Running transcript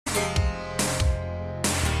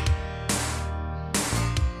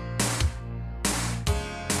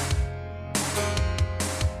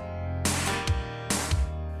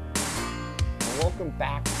welcome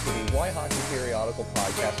back to the WhyHockey periodical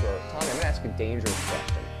podcast where, Tommy, I'm going to ask a dangerous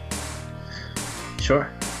question.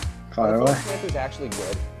 Sure. Fire away. Are the Florida Panthers actually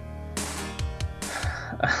good?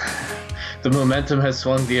 The momentum has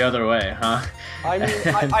swung the other way, huh? I mean,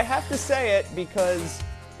 I have to say it because...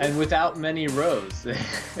 And without many rows. They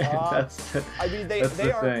are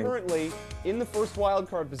currently in the first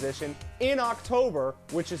wildcard position in October,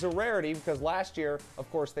 which is a rarity because last year, of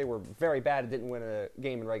course, they were very bad and didn't win a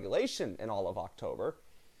game in regulation in all of October.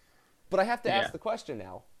 But I have to ask the question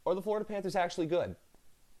now, are the Florida Panthers actually good?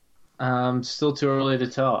 Still too early to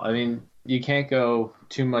tell. I mean, you can't go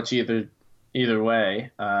too much either way.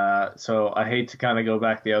 So I hate to kind of go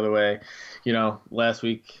back the other way. You know, last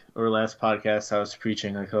week or last podcast, I was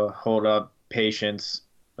preaching like, hold up, patience,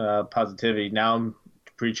 positivity. Now I'm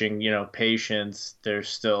preaching, patience. There's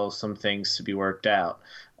still some things to be worked out.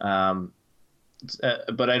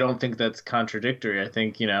 But I don't think that's contradictory. I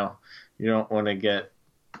think, you don't want to get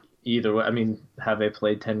either way. I mean, have they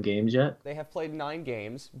played 10 games yet? They have played 9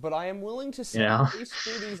 games, but I am willing to say at least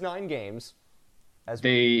through these 9 games,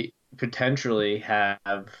 they potentially have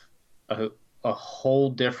a whole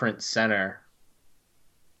different center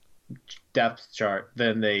depth chart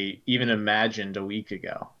than they even imagined a week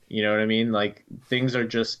ago. You know what I mean? Like, things are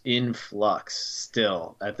just in flux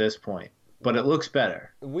still at this point. But it looks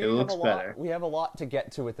better. We have a lot to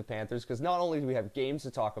get to with the Panthers because not only do we have games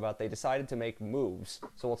to talk about, they decided to make moves.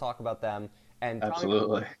 So we'll talk about them. And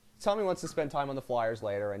absolutely. Tommy wants to spend time on the Flyers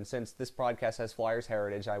later, and since this podcast has Flyers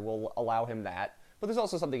heritage, I will allow him that. But there's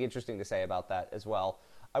also something interesting to say about that as well.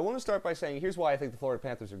 I want to start by saying here's why I think the Florida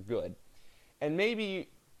Panthers are good. And maybe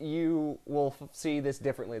you will see this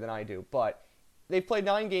differently than I do, but they've played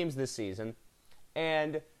 9 games this season,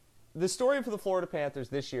 and the story for the Florida Panthers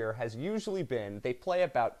this year has usually been they play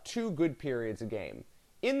about 2 good periods a game.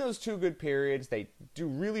 In those 2 good periods, they do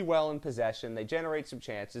really well in possession. They generate some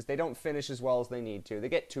chances. They don't finish as well as they need to. They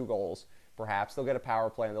get 2 goals, perhaps. They'll get a power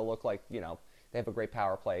play, and they'll look like, they have a great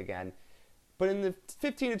power play again. But in the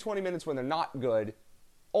 15 to 20 minutes when they're not good,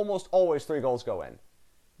 almost always 3 goals go in.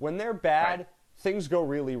 When they're bad, things go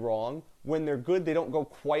really wrong. When they're good, they don't go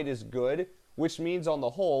quite as good, which means on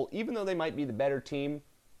the whole, even though they might be the better team,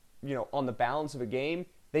 on the balance of a game,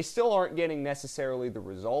 they still aren't getting necessarily the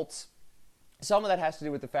results. Some of that has to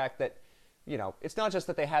do with the fact that, it's not just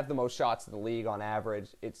that they have the most shots in the league on average.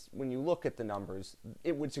 It's when you look at the numbers,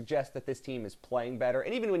 it would suggest that this team is playing better.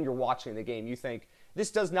 And even when you're watching the game, you think,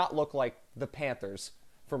 this does not look like the Panthers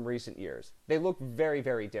from recent years. They look very,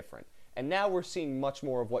 very different. And now we're seeing much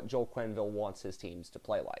more of what Joel Quenneville wants his teams to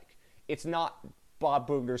play like. It's not Bob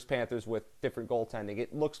Boughner's Panthers with different goaltending.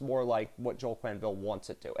 It looks more like what Joel Quenneville wants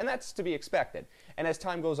it to. And that's to be expected. And as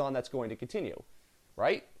time goes on, that's going to continue.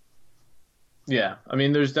 Right? Yeah. I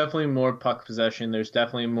mean, there's definitely more puck possession. There's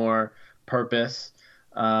definitely more purpose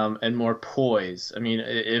and more poise. I mean,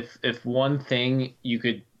 if one thing you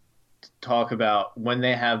could talk about when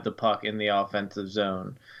they have the puck in the offensive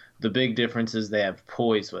zone, the big difference is they have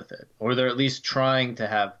poise with it, or they're at least trying to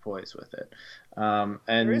have poise with it. And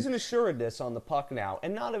there is an assuredness on the puck now,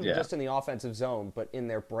 and not just in the offensive zone, but in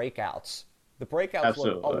their breakouts. The breakouts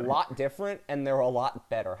look a lot different, and they're a lot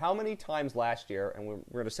better. How many times last year, and we're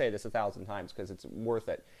going to say this 1,000 times because it's worth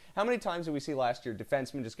it, how many times did we see last year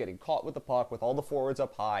defensemen just getting caught with the puck with all the forwards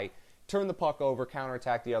up high, turn the puck over,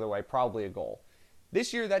 counterattack the other way, probably a goal?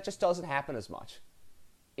 This year, that just doesn't happen as much.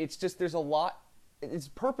 It's just there's a lot.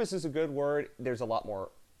 Purpose is a good word. There's a lot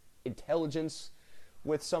more intelligence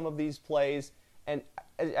with some of these plays. And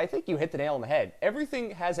I think you hit the nail on the head.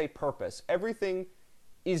 Everything has a purpose. Everything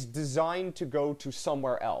is designed to go to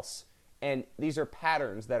somewhere else. And these are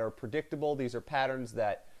patterns that are predictable. These are patterns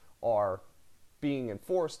that are being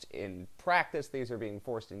enforced in practice. These are being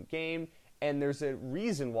enforced in game. And there's a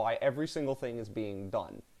reason why every single thing is being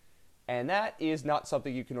done. And that is not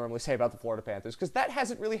something you can normally say about the Florida Panthers because that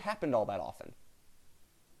hasn't really happened all that often.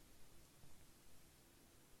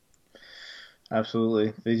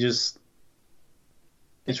 Absolutely.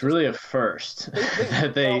 It's really a first.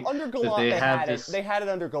 Under Gallant, they had it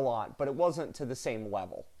under Gallant, but it wasn't to the same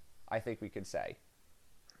level, I think we could say.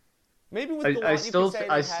 Maybe with Gallant,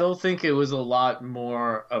 I still think it was a lot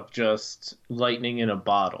more of just lightning in a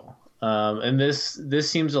bottle. And this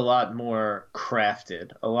seems a lot more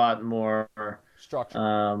crafted, a lot more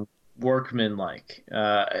structured, workmanlike.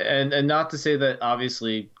 And not to say that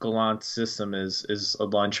obviously Gallant's system is a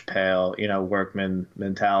lunch pail, workman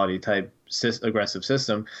mentality type aggressive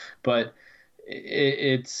system, but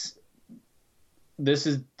this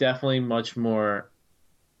is definitely much more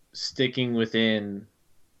sticking within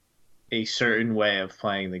a certain way of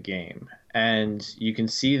playing the game, and you can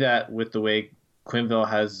see that with the way Quenneville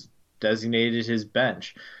has designated his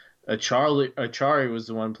bench. Achari was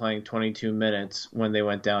the one playing 22 minutes when they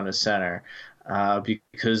went down to center,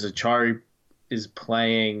 because Achari is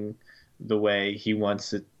playing the way he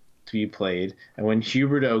wants it to be played. And when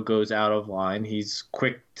Huberdeau goes out of line, he's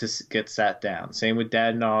quick to get sat down. Same with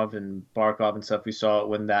Dadonov and Barkov and stuff. We saw it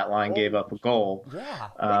when that line gave up a goal. Yeah,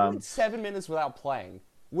 they went 7 minutes without playing,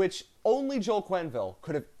 which only Joel Quenneville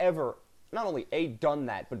could have ever not only A, done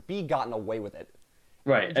that, but B, gotten away with it.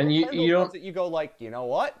 Right, and you don't. You go like, you know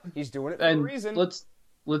what? He's doing it for a reason.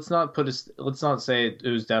 Let's not say it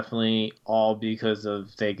was definitely all because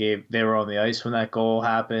of they were on the ice when that goal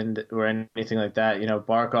happened or anything like that.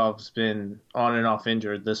 Barkov's been on and off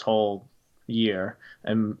injured this whole year,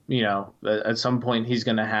 and at some point he's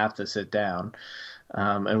going to have to sit down,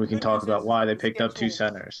 and we can talk about why they picked up two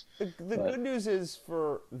centers. The good news is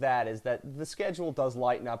that the schedule does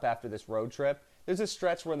lighten up after this road trip. There's a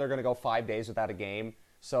stretch where they're going to go 5 days without a game,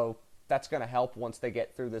 so that's going to help once they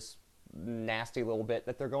get through this nasty little bit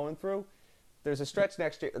that they're going through. There's a stretch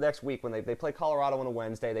next week when they play Colorado on a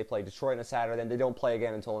Wednesday, they play Detroit on a Saturday, then they don't play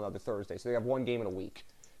again until another Thursday. So they have one game in a week.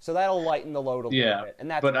 So that'll lighten the load a little bit, and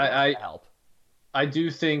that's going to help. I do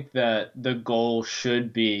think that the goal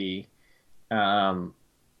should be to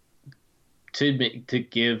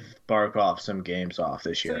give Barkov some games off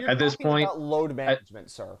this year. So you're at this point, about load management,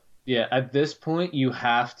 sir. Yeah, at this point, you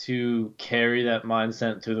have to carry that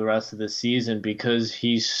mindset through the rest of the season because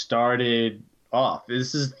he started off.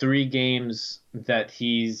 This is 3 games that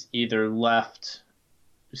he's either left,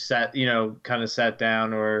 kind of sat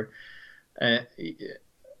down, or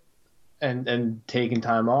and taken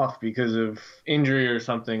time off because of injury or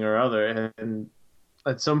something or other. And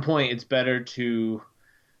at some point, it's better to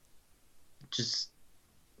just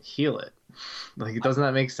heal it. Doesn't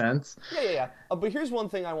that make sense? Yeah. But here's one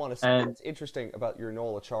thing I want to say that's interesting about your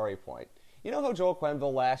Noel Acciari point. You know how Joel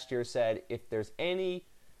Quenneville last year said if there's any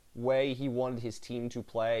way he wanted his team to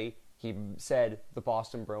play, he said the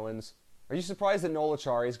Boston Bruins? Are you surprised that Noel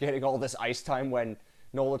Acciari is getting all this ice time when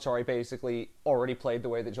Noel Acciari basically already played the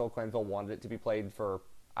way that Joel Quenneville wanted it to be played for,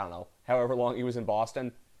 I don't know, however long he was in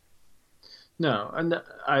Boston? No, and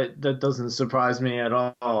that doesn't surprise me at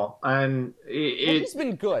all. And he's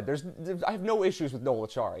been good. I have no issues with Noel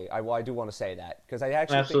Acciari. I do want to say that because I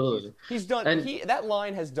actually think he's done. That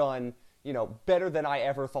line has done better than I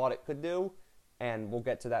ever thought it could do, and we'll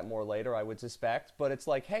get to that more later, I would suspect. But it's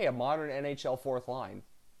like, hey, a modern NHL fourth line,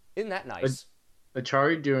 isn't that nice?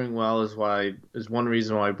 Acciari doing well is one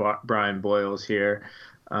reason why Brian Boyle's here.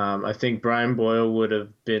 I think Brian Boyle would have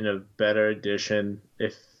been a better addition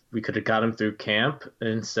if we could have got him through camp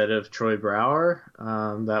instead of Troy Brouwer.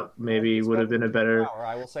 That maybe would have been a better. Brouwer,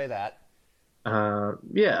 I will say that.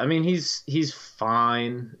 Yeah, I mean he's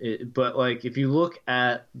fine, but if you look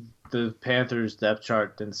at the Panthers' depth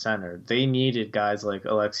chart in center, they needed guys like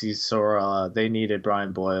Alexis Sorella, they needed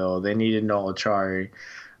Brian Boyle, they needed Noel Acciari.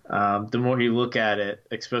 The more you look at it,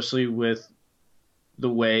 especially with the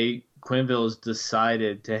way Quenneville's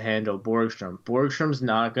decided to handle Borgstrom's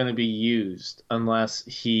not going to be used unless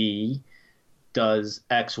he does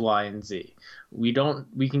X, Y, and Z. We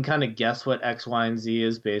can kind of guess what X, Y, and Z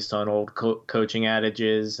is based on old coaching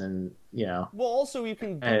adages and Well, also you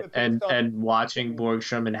can do and watching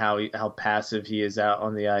Borgstrom and how passive he is out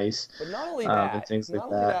on the ice. But not only that, and things not like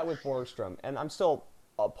only that. that with Borgstrom, and I'm still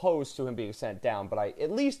opposed to him being sent down, but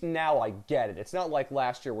at least now I get it. It's not like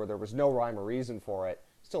last year where there was no rhyme or reason for it.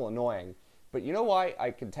 Still annoying. But you know why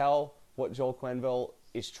I can tell what Joel Quenneville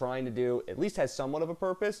is trying to do at least has somewhat of a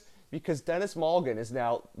purpose? Because Dennis Malgin is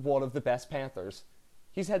now one of the best Panthers.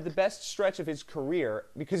 He's had the best stretch of his career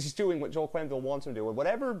because he's doing what Joel Quenneville wants him to do. And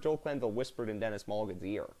whatever Joel Quenneville whispered in Dennis Malgin's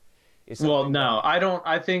ear is Well, no, I don't.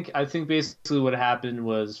 I think basically what happened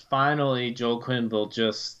was finally Joel Quenneville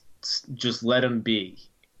just let him be.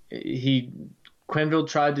 Quenneville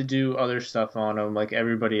tried to do other stuff on him like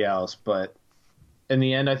everybody else, but in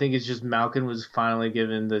the end, I think it's just Malkin was finally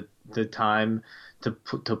given the time to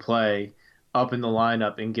play up in the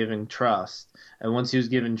lineup and given trust. And once he was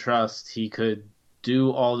given trust, he could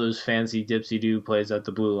do all those fancy dipsy-do plays at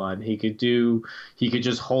the blue line. He could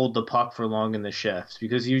just hold the puck for long in the shifts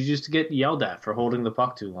because he was used to get yelled at for holding the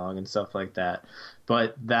puck too long and stuff like that.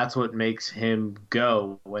 But that's what makes him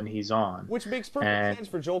go when he's on. Which makes perfect sense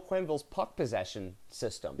for Joel Quenneville's puck possession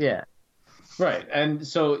system. Yeah. Right, and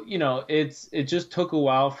so it just took a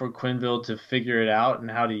while for Quenneville to figure it out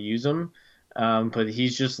and how to use him, but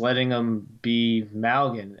he's just letting him be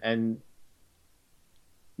Malgin, and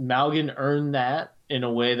Malgin earned that in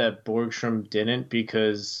a way that Borgstrom didn't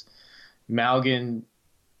because Malgin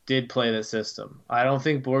did play the system. I don't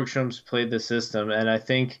think Borgstrom's played the system, and I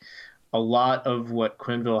think a lot of what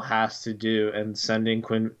Quinville has to do and sending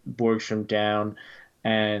Borgstrom down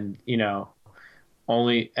and,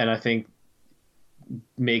 I think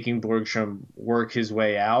making Borgstrom work his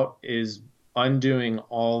way out is undoing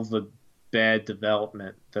all the bad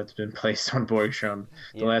development that's been placed on Borgstrom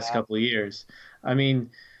the last couple of years. I mean,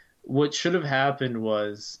 what should have happened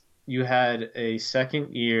was you had a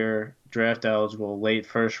second year draft eligible late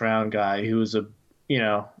first round guy who was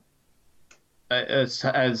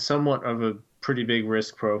as somewhat of a pretty big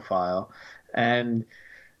risk profile, and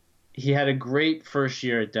he had a great first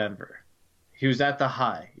year at Denver. He was at the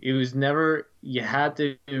high. It was never, you had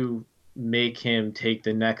to make him take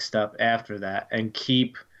the next step after that and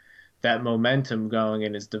keep that momentum going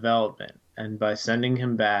in his development. And by sending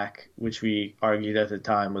him back, which we argued at the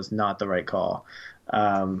time was not the right call,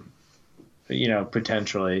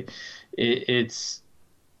 potentially, it's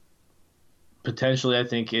potentially, I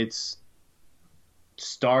think it's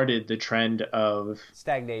started the trend of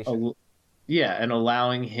stagnation. And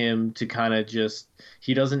allowing him to kind of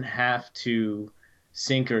he doesn't have to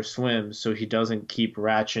sink or swim, so he doesn't keep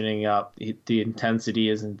ratcheting up. The intensity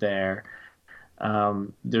isn't there.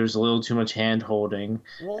 There's a little too much hand holding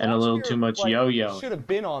and a little too much yo-yo. He should have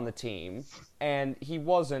been on the team, and he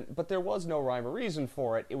wasn't, but there was no rhyme or reason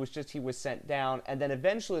for it. It was just he was sent down, and then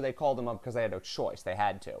eventually they called him up because they had no choice. They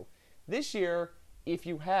had to. This year, if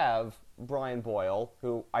you have Brian Boyle,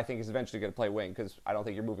 who I think is eventually going to play wing because I don't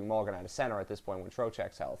think you're moving Morgan out of center at this point when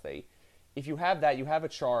Trocheck's healthy. If you have that, you have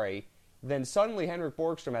Achari, then suddenly Henrik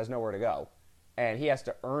Borgstrom has nowhere to go, and he has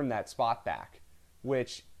to earn that spot back,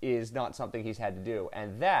 which is not something he's had to do.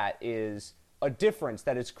 And that is a difference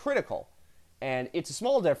that is critical. And it's a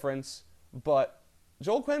small difference, but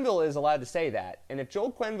Joel Quenneville is allowed to say that. And if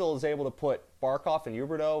Joel Quenneville is able to put Barkov and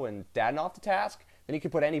Huberdeau and Dadonov to task, then he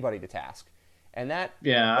can put anybody to task. And that...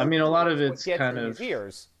 Yeah, I mean, a lot of it's kind of...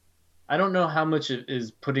 Ears. I don't know how much it is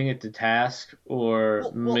putting it to task or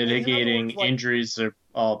mitigating injuries they're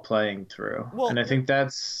all playing through. And I think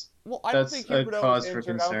that's... Well, I don't think a Huberdeau cause is for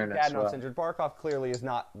injured. concern I don't think as well. injured. Barkov clearly is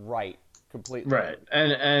not right completely. Right,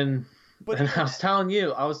 and I was telling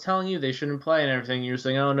you they shouldn't play and everything. You're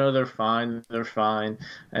saying, oh no, they're fine, and they're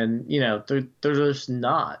just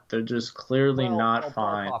not. They're just clearly not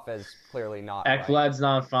fine. Barkov is clearly not. Ekblad's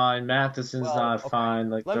not fine. Matheson's not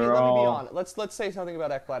fine. Like let me be all... honest. Let's say something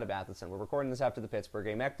about Ekblad and Matheson. We're recording this after the Pittsburgh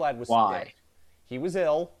game. Ekblad was Why? sick. He was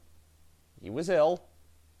ill.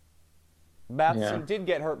 Matheson did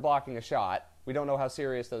get hurt blocking a shot. We don't know how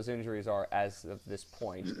serious those injuries are as of this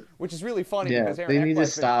point, which is really funny because Aaron they need to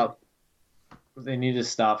stop. They need to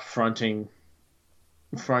stop fronting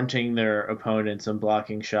their opponents and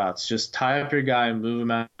blocking shots. Just tie up your guy and move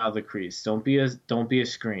him out of the crease. Don't be a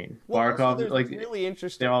screen. Well, Barkov, there's a really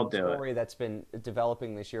interesting story it. That's been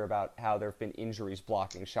developing this year about how there have been injuries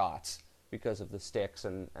blocking shots because of the sticks,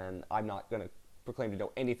 and I'm not going to proclaim to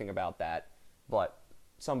know anything about that, but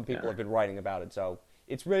some people have been writing about it, so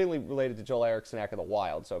it's really related to Joel Eriksson of the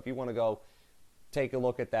Wild. So if you want to go take a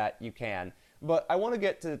look at that, you can. But I want to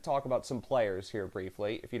get to talk about some players here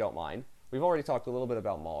briefly, if you don't mind. We've already talked a little bit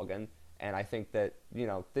about Morgan, and I think that,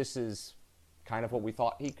 this is kind of what we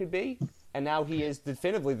thought he could be, and now he is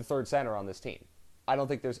definitively the third center on this team. I don't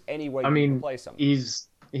think there's any way you can replace him.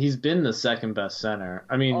 He's been the second best center.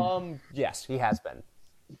 I mean, yes, he has been.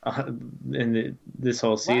 In this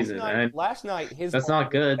whole season. Last night, his that's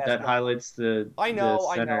not good. That highlights the I know.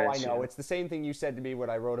 Issue. It's the same thing you said to me when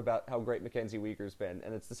I wrote about how great Mackenzie Weegar's been,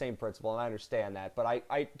 and it's the same principle, and I understand that. But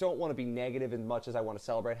I don't want to be negative as much as I want to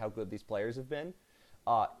celebrate how good these players have been.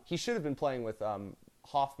 He should have been playing with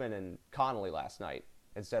Hoffman and Connolly last night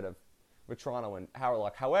instead of with Toronto and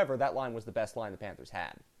Howerluck. However, that line was the best line the Panthers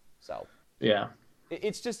had. So yeah,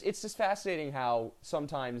 it's just fascinating how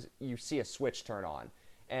sometimes you see a switch turn on.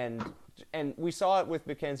 And we saw it with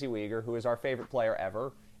Mackenzie Weegar, who is our favorite player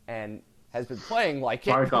ever, and has been playing like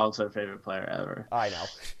it. Barkov's our favorite player ever. I know.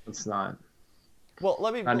 It's not. Well,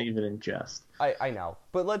 not even in jest. I know,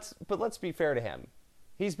 but let's be fair to him.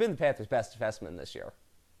 He's been the Panthers' best defenseman this year.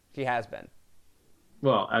 He has been.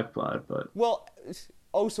 Well, Ekblad, but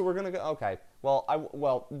so we're gonna go. Okay.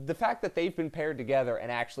 Well, the fact that they've been paired together and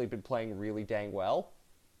actually been playing really dang well.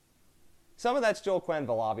 Some of that's Joel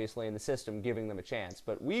Quenneville, obviously, in the system giving them a chance,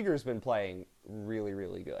 but Weegar's been playing really,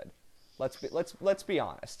 really good. Let's be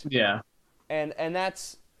honest. Yeah. And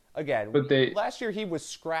that's again. But last year he was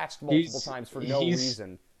scratched multiple times for no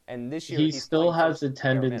reason, and this year he still has a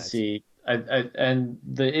tendency. And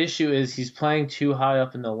the issue is he's playing too high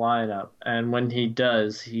up in the lineup, and when he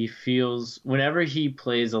does, he feels whenever he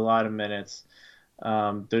plays a lot of minutes,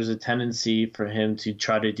 there's a tendency for him to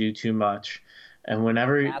try to do too much. And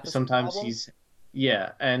whenever sometimes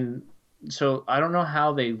and so I don't know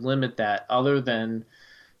how they limit that other than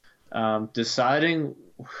deciding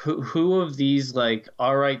who of these like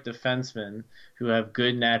all right defensemen who have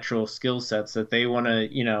good natural skill sets that they want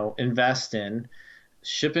to invest in,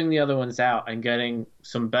 shipping the other ones out and getting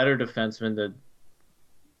some better defensemen to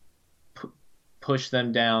push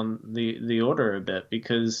them down the order a bit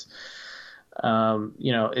because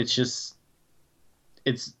it's just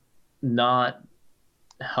it's not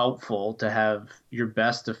helpful to have your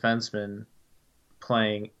best defenseman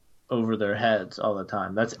playing over their heads all the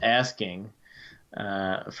time. That's asking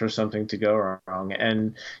for something to go wrong,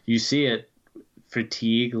 and you see it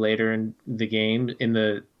fatigue later in the game in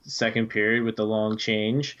the second period with the long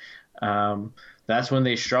change. That's when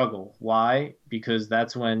they struggle. Why? Because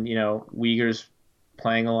that's when Uyghur's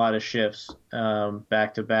playing a lot of shifts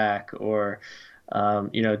back to back, or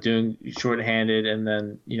doing shorthanded and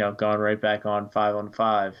then gone right back on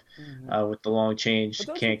 5-on-5 with the long change, But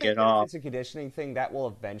don't you can't think get that if off. it's a conditioning thing, that will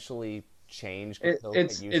eventually change because It, they'll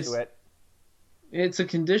get it's used to it's it? it's a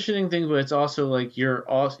conditioning thing, but it's also like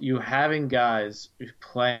you having guys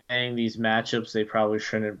playing these matchups they probably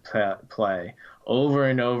shouldn't play over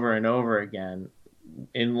and over and over again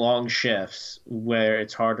in long shifts where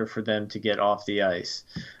it's harder for them to get off the ice.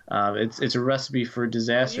 It's a recipe for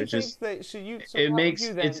So you disaster. think Just that should you? So it why would makes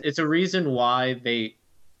you then? it's a reason why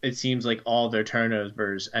it seems like all their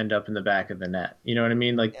turnovers end up in the back of the net. You know what I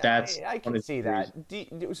mean? Like that's I one can of see the reasons.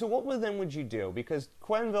 that. So what then would you do? Because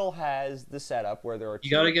Quenville has the setup where there are You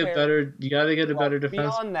got to two get pairs. better. You got to get a Well, better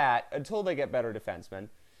defense. beyond that, until they get better defensemen,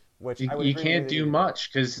 which I would You agree with you can't they do need to do.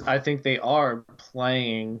 much because I think they are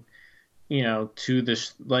playing, to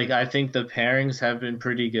this. Like I think the pairings have been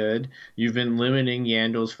pretty good. You've been limiting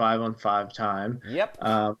Yandel's 5-on-5 time. Yep.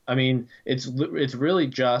 I mean, it's really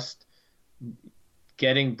just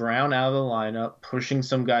getting Brown out of the lineup, pushing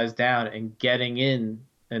some guys down, and getting in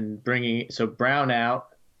and bringing so Brown out,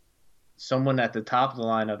 someone at the top of the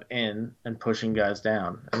lineup in, and pushing guys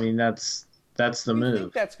down. I mean, that's the You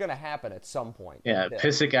think move. that's going to happen at some point Yeah, still?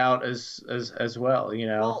 Pissick out as well,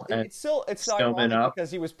 Well, and it's Stillman ironic up.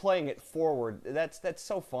 because he was playing it forward. That's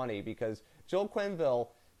so funny because Joel Quenneville,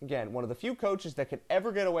 again, one of the few coaches that could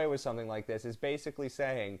ever get away with something like this, is basically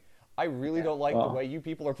saying, "I really Yeah. don't like the Well, way you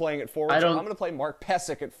people are playing it I forward, so I'm don't. going to play Mark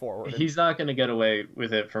Pesic at forward." And He's not going to get away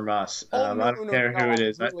with it from us. oh I don't care no, who it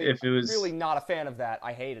is. If it I'm really was not a fan of that.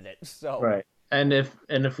 I hated it. So right, and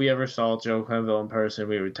if we ever saw Joe Quenneville in person,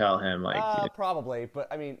 we would tell him like, probably, but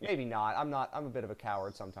I mean, maybe not. I'm not. I'm a bit of a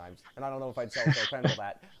coward sometimes, and I don't know if I'd sell Joe Quenneville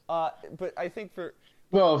that. But I think but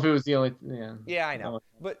well, if it was the only, yeah, yeah, I know. no,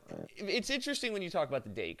 But it's interesting when you talk about the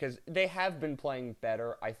date because they have been playing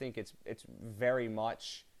better. I think it's very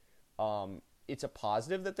much it's a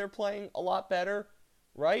positive that they're playing a lot better,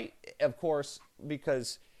 right? Of course,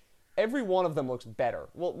 because every one of them looks better.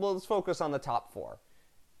 Well, let's focus on the top four.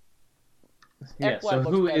 yeah. So Ekblad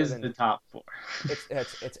looks who better is the than top four?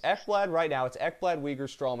 it's Ekblad right now. It's Ekblad, Uyghur,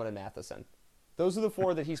 Strawman, and Matheson. Those are the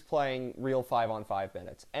four that he's playing real 5-on-5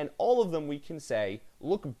 minutes. And all of them, we can say,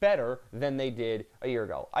 look better than they did a year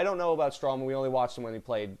ago. I don't know about Strawman. We only watched him when he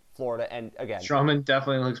played Florida. And again, Strawman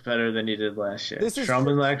definitely looks better than he did last year. this is true.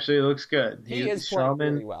 Strawman actually looks good. He is playing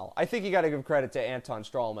Strawman. really well. I think you got to give credit to Anton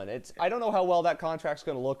Strawman. I don't know how well that contract's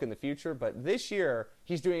going to look in the future, but this year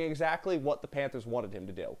he's doing exactly what the Panthers wanted him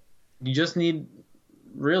to do. You just need,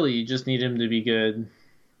 really, you just need him to be good,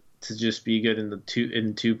 to just be good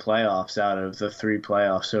in two playoffs out of the three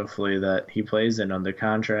playoffs, hopefully, that he plays in under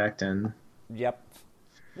contract. And Yep.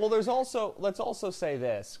 Well, let's also say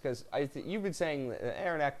this because you've been saying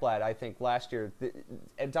Aaron Ekblad. I think last year,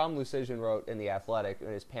 Dom Lucian wrote in the Athletic in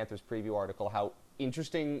his Panthers preview article how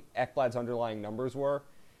interesting Ekblad's underlying numbers were,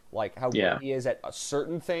 like how yeah, good he is at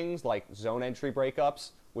certain things like zone entry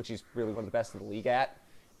breakups, which he's really one of the best in the league at,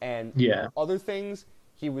 and yeah, other things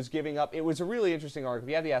he was giving up. It was a really interesting article. If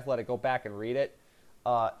you have the Athletic, go back and read it.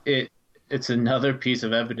 it's another piece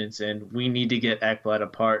of evidence, and we need to get Ekblad a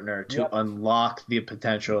partner to Yep. unlock the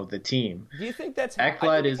potential of the team. Do you think that's I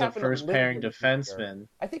Ekblad think it's is a happened first little pairing with Uyghur. defenseman,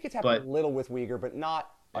 I think it's happened but a little with Uyghur, but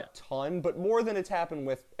not a yeah, ton, but more than it's happened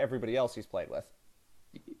with everybody else he's played with.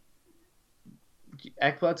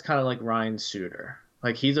 Ekblad's kind of like Ryan Suter.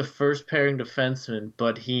 Like he's a first pairing defenseman,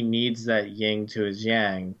 but he needs that yin to his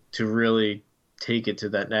yang to really take it to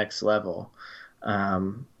that next level.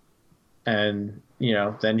 Um, and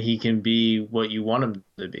then he can be what you want him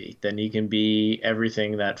to be. Then he can be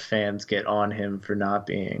everything that fans get on him for not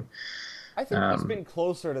being. I think he's Um, been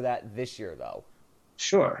closer to that this year, though.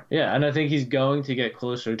 sure, yeah, and I think he's going to get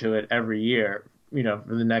closer to it every year. For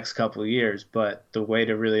the next couple of years. But the way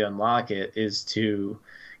to really unlock it is to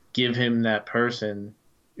give him that person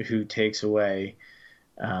who takes away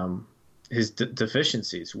his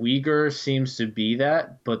deficiencies. Uyghur seems to be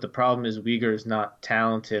that, but the problem is Uyghur is not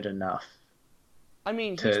talented enough I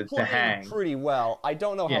mean, he's to playing hang. pretty well. I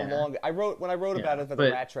don't know how Yeah, long. When I wrote about yeah, it for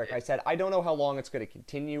the Rat Trick, I said I don't know how long it's going to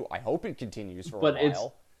continue. I hope it continues for a but it's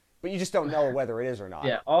while, but you just don't know whether it is or not.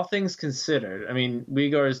 yeah. All things considered, I mean,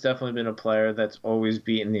 Uyghur has definitely been a player that's always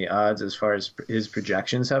beaten the odds as far as his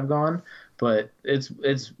projections have gone. But it's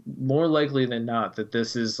more likely than not that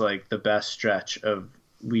this is like the best stretch of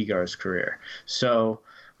Uyghur's career. So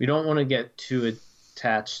we don't want to get too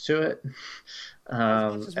attached to it. As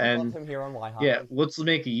much as we love And him here on yeah, WhyHockey. let's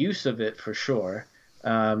make use of it for sure,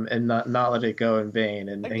 and not let it go in vain,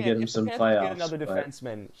 and Again, get him if the some Panthers get playoffs. another But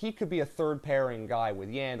defenseman, he could be a third pairing guy with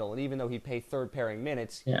Yandel, and even though he'd pay third pairing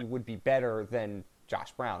minutes, yeah, he would be better than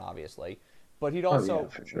Josh Brown, obviously. But he'd oh yeah, also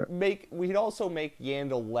for sure. make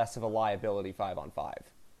Yandel less of a liability 5-on-5,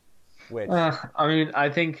 which I mean, I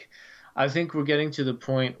think we're getting to the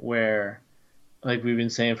point where, like we've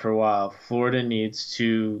been saying for a while, Florida needs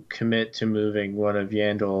to commit to moving one of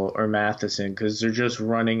Yandel or Matheson because they're just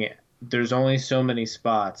running. There's only so many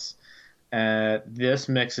spots. This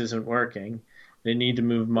mix isn't working. They need to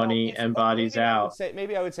move well, money it's and bodies out,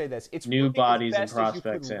 maybe I would say this: it's new working as bodies and best as you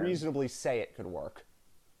prospects could in. reasonably say it could work.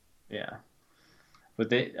 Yeah,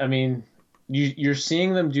 but I mean, you're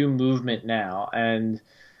seeing them do movement now, and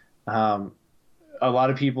um, a lot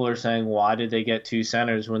of people are saying, why did they get two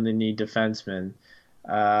centers when they need defensemen?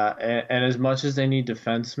 And as much as they need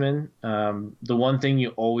defensemen, the one thing you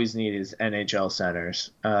always need is NHL centers.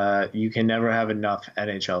 You can never have enough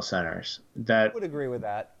NHL centers. I would agree with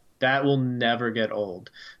that. That will never get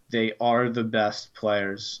old. They are the best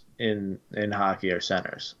players in hockey are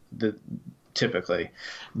centers. Typically,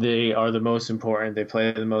 they are the most important. They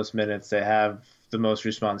play the most minutes. They have the most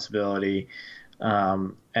responsibility.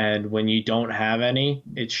 And when you don't have any,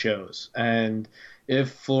 it shows. And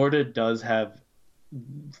if Florida's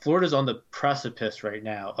on the precipice right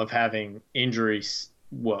now of having injury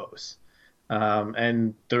woes.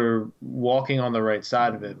 And they're walking on the right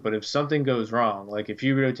side of it. But if something goes wrong, like if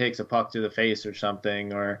Huberdeau takes a puck to the face or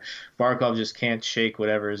something, or Barkov just can't shake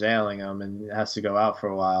whatever is ailing him and has to go out for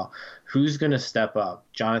a while, who's going to step up?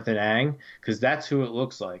 Jonathan Ang? Because that's who it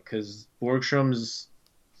looks like. Because Borgstrom's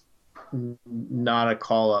not a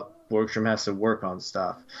call-up. Borgstrom has to work on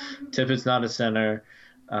stuff. Tippett's not a center.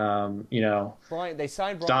 Brian, they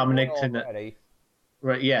signed Brian Dominic already.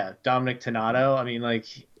 Right, yeah, Dominic Tonato. I mean,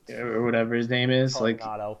 like, or whatever his name is, like,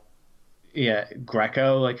 Tornado. yeah,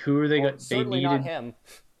 Greco. Like, who are they? Well, They certainly needed, not him.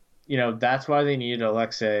 that's why they needed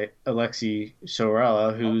Alexi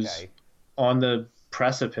Sorella, who's Okay. on the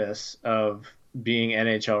precipice of being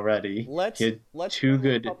NHL ready. He had Let's two go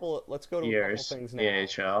to good let's go to a couple years things in now.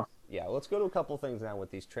 the AHL. Yeah, let's go to a couple things now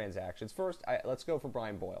with these transactions. First, let's go for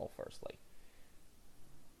Brian Boyle. Firstly,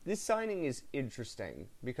 this signing is interesting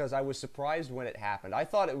because I was surprised when it happened. I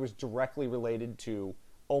thought it was directly related to,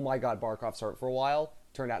 oh my God, Barkov's hurt for a while.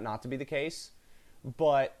 Turned out not to be the case.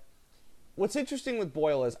 But what's interesting with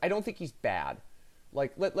Boyle is I don't think he's bad.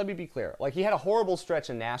 Like, let me be clear. Like, he had a horrible stretch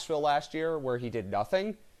in Nashville last year where he did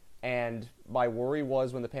nothing. And my worry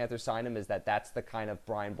was when the Panthers signed him is that that's the kind of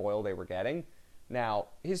Brian Boyle they were getting. Now,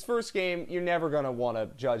 his first game, you're never going to want to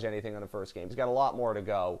judge anything on the first game. He's got a lot more to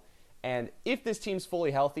go. And if this team's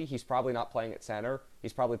fully healthy, he's probably not playing at center.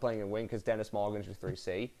 He's probably playing in wing because Dennis Mulligan's your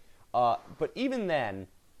 3C. But even then,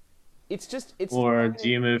 it's just... Or do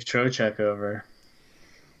you move Trocheck over?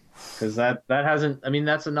 Because that hasn't. I mean,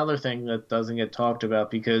 that's another thing that doesn't get talked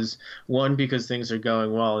about because one, because things are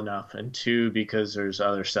going well enough, and two, because there's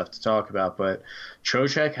other stuff to talk about. But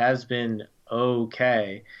Trocheck has been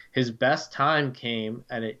okay. His best time came,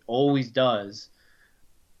 and it always does,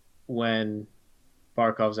 when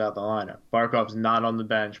Barkov's out the lineup. Barkov's not on the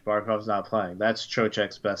bench. Barkov's not playing. That's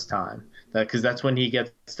Trocheck's best time. Because that's when he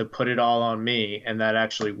gets to put it all on me, and that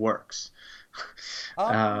actually works.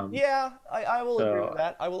 Yeah, I will agree with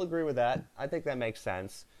that. I will agree with that. I think that makes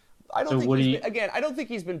sense. I don't think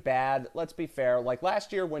he's been bad. Let's be fair. Like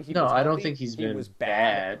last year when he was healthy, I don't think he was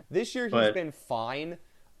bad. This year he's been fine.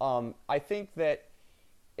 I think that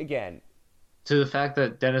again, to the fact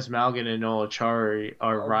that Dennis Malgin and Noel Chari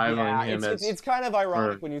are rivaling him it's kind of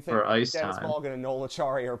ironic when you think Dennis Malgin and Noel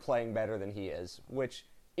Chari are playing better than he is, which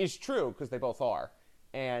is true because they both are,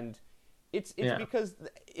 and. It's because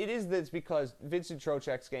Vincent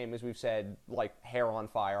Trocheck's game, as we've said, like hair on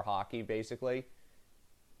fire hockey, basically.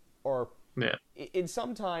 Or in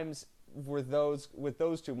sometimes with those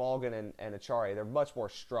two, Mulligan and Achari, they're much more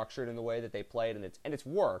structured in the way that they played, and it's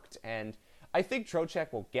worked. And I think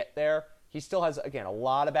Trocheck will get there. He still has, again, a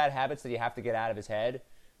lot of bad habits that you have to get out of his head.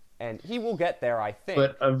 And he will get there, I think.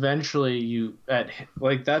 But eventually,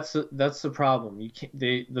 that's the problem. You can't,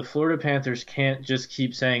 the Florida Panthers can't just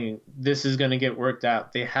keep saying this is going to get worked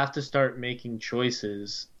out. They have to start making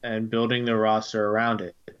choices and building their roster around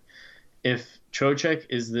it. If Trocheck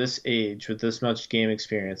is this age with this much game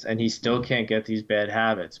experience and he still can't get these bad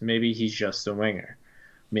habits, maybe he's just a winger.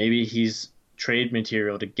 Maybe he's trade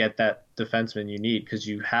material to get that defenseman you need, because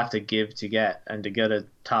you have to give to get, and to get a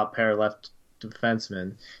top pair left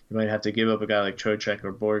defenseman, you might have to give up a guy like Trocheck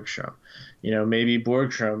or Borgstrom. Maybe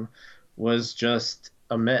Borgstrom was just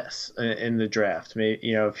a miss in the draft. Maybe,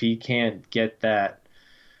 if he can't get that,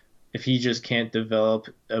 if he just can't develop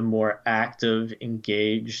a more active,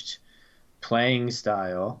 engaged playing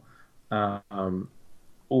style,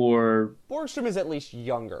 or Borgstrom is at least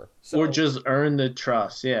younger, or just earn the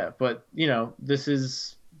trust. Yeah, but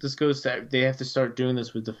this goes to, they have to start doing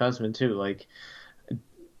this with defensemen too. Like,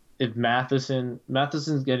 if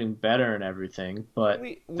Matheson's getting better and everything, but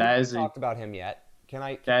we haven't talked about him yet.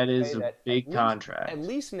 That is a big contract. At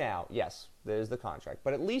least now, yes, there's the contract.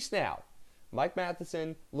 But at least now, Mike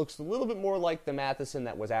Matheson looks a little bit more like the Matheson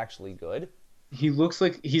that was actually good. He looks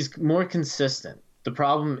like he's more consistent. The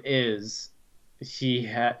problem is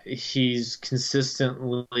he's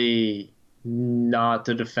consistently not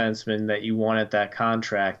the defenseman that you want at that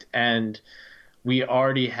contract, and we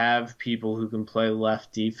already have people who can play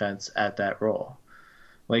left defense at that role.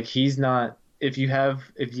 Like, he's not. If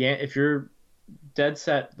you're dead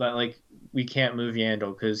set that, like, we can't move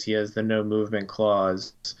Yandel because he has the no movement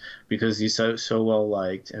clause, because he's so well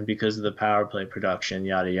liked, and because of the power play production,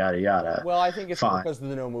 yada yada yada. Well, I think it's fine, because of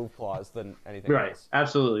the no move clause than anything right, else.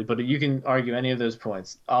 Absolutely. But you can argue any of those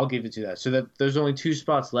points. I'll give it to that. So that there's only 2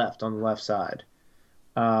 spots left on the left side.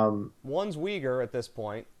 One's Uyghur at this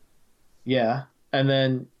point. Yeah, and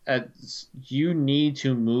then you need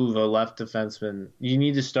to move a left defenseman. You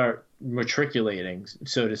need to start matriculating,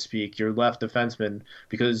 so to speak, your left defenseman,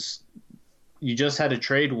 because you just had to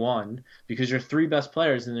trade one because your 3 best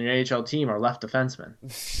players in the AHL team are left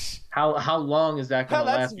defensemen. How long is that going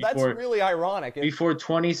to last? That's really ironic. Before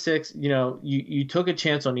 26, you took a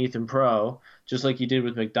chance on Ethan Pro, just like you did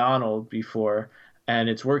with McDonald before, and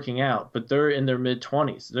it's working out. But they're in their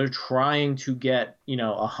mid-20s. They're trying to get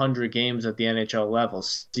 100 games at the NHL level,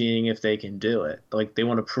 seeing if they can do it. Like, they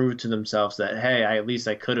want to prove to themselves that, hey, at least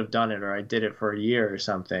I could have done it, or I did it for a year or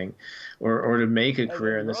something, or to make a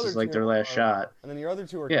career, and this is like their last shot. And then your other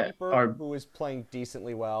 2 are Keeper, who is playing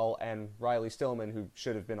decently well, and Riley Stillman, who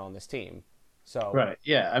should have been on this team. So right,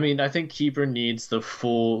 yeah. I mean, I think Keeper needs the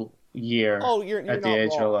full year you're at the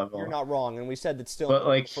AHL level. You're not wrong, and we said that Stillman. But,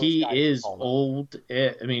 like, he is old.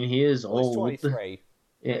 I mean, he is old. He's 23.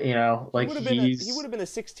 Like, he would have been a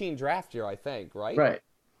 16 draft year, I think, right? Right.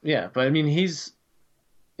 Yeah, but I mean, and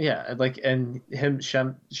him,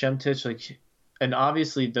 Shemtich, like, and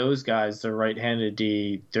obviously those guys, they're right-handed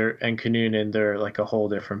D, and Kanunin, they're like a whole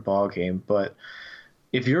different ball game. But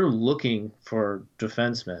if you're looking for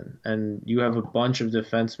defensemen, and you have a bunch of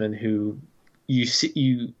defensemen who you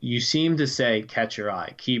seem to say catch your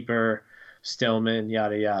eye, Keeper, Stillman,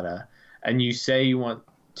 yada yada, and you say you want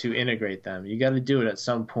to integrate them, you got to do it at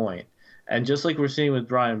some point. And just like we're seeing with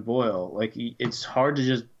Brian Boyle, like, it's hard to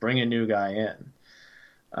just bring a new guy in.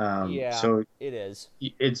 So it is.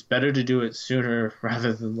 It's better to do it sooner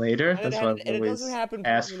rather than later. That's why I've always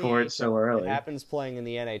asked for it so early. It happens playing in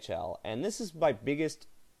the NHL, and this is my biggest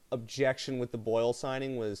objection with the Boyle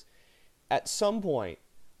signing. Was at some point,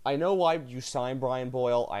 I know why you signed Brian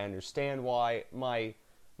Boyle. I understand why.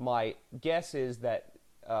 My guess is that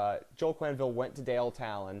Joel Quenneville went to Dale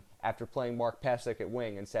Talon after playing Mark Pesic at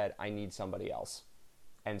wing and said, I need somebody else.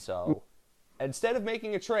 And so, instead of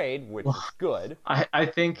making a trade, which is good. I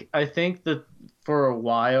think that for a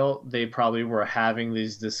while they probably were having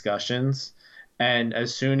these discussions, and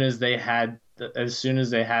as soon as they had to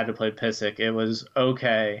play Pesic, it was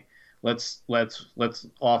okay. Let's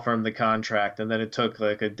offer him the contract, and then it took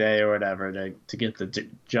like a day or whatever to get the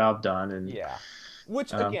job done. And yeah.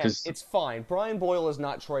 Which, again, it's fine. Brian Boyle is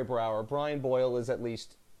not Troy Brouwer. Brian Boyle is at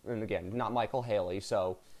least, and again, not Michael Haley,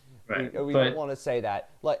 so we don't want to say that.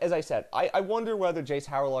 Like, as I said, I wonder whether Jace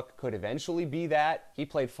Howerluck could eventually be that. He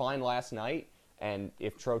played fine last night, and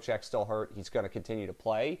if Trocheck's still hurt, he's going to continue to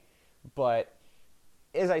play. But,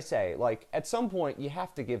 as I say, like, at some point, you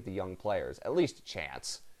have to give the young players at least a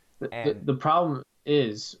chance. And the problem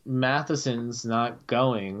is Matheson's not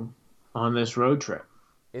going on this road trip.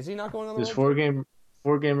 Is he not going on the this road trip?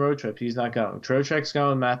 4-game road trip. He's not going. Trocheck's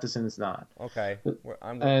going. Matheson's not. Okay.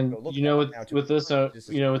 I'm going to And go look you that know, up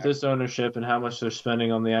now with this ownership and how much they're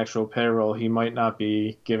spending on the actual payroll, he might not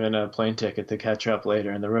be given a plane ticket to catch up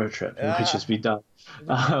later in the road trip. It might just be done.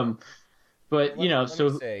 But let me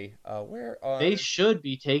so see. Where they should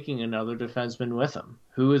be taking another defenseman with them.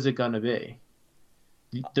 Who is it going to be?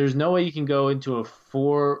 There's no way you can go into a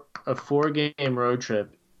 4-game road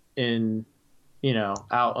trip in,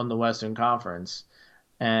 out on the Western Conference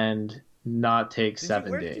and not take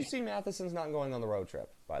 7 where days. did you see Matheson's not going on the road trip,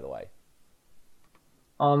 by the way?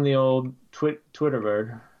 On the old Twitter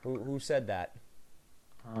bird. Who said that?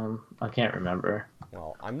 I can't remember.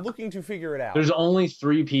 Well, I'm looking to figure it out. There's only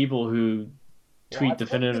 3 people who tweet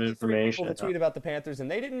definitive information. People that tweet about the Panthers,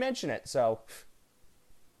 and they didn't mention it, so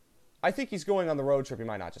I think he's going on the road trip. He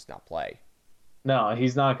might not play. No,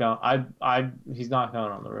 he's not going. He's not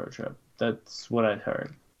going on the road trip. That's what I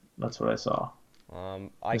heard. That's what I saw.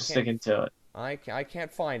 I'm sticking to it. I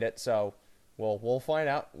can't find it, so we'll find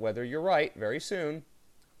out whether you're right very soon.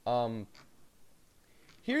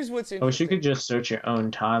 Here's what's interesting. I wish you could just search your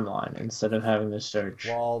own timeline instead of having to search.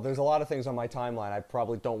 Well, there's a lot of things on my timeline I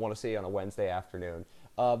probably don't want to see on a Wednesday afternoon.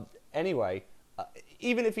 Anyway,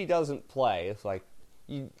 even if he doesn't play, it's like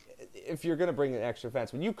if you're going to bring an extra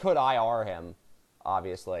defenseman, you could IR him,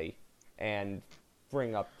 obviously, and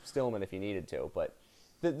bring up Stillman if you needed to. But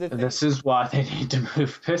this is why they need to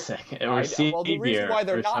move Pysyk. Well, the reason why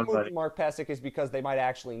they're not moving Mark Pysyk is because they might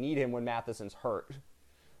actually need him when Matheson's hurt.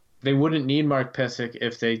 They wouldn't need Mark Pysyk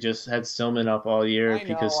if they just had Stillman up all year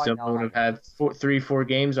because Stillman would have had 4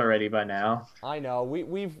 games already by now. I know.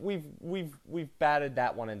 We've batted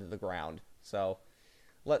that one into the ground. So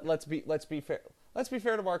let's be fair. Let's be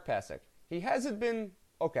fair to Mark Pysyk. He hasn't been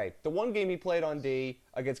okay. The one game he played on D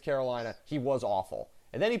against Carolina, he was awful.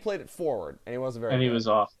 And then he played it forward, and he wasn't very good. And he was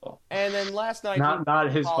awful. And then last night,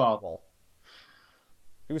 not his fault.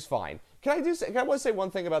 He was fine. Can I want to say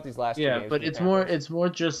one thing about these last 2 games? Yeah, but it's more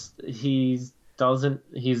just they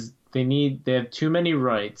have too many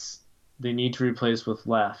rights. They need to replace with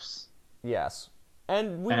lefts. Yes.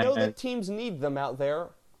 And we know that teams need them out there.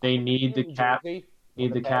 They need the cap.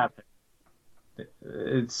 Need the cap.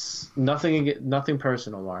 It's nothing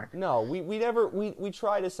personal, Mark. No, we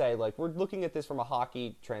try to say, like, we're looking at this from a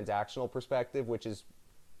hockey transactional perspective, which is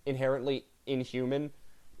inherently inhuman,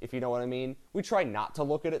 if you know what I mean. We try not to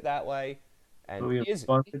look at it that way. And we have a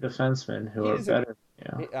bunch of defensemen who are better.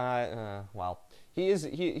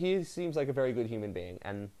 He seems like a very good human being,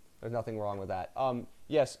 and there's nothing wrong with that.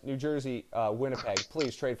 Yes, New Jersey, Winnipeg,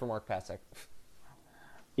 please trade for Mark Pysyk.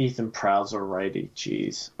 Ethan Prowse or righty.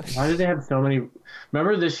 Jeez. Why do they have so many?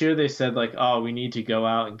 Remember this year they said, like, oh, we need to go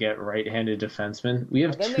out and get right-handed defensemen? We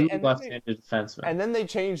have 2 left-handed defensemen. And then they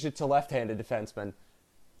changed it to left-handed defensemen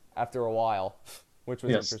after a while, which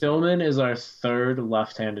was interesting. Stillman is our 3rd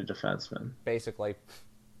left-handed defenseman. Basically.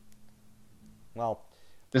 Well,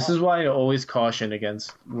 this is why I always caution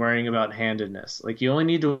against worrying about handedness. Like, you only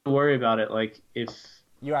need to worry about it, like, if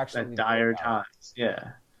you actually at dire times.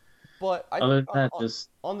 Yeah. But other than that,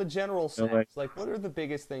 on the general sense, like, what are the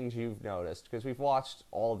biggest things you've noticed? Because we've watched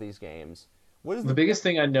all of these games. What is the biggest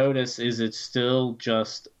thing I notice is it's still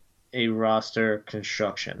just a roster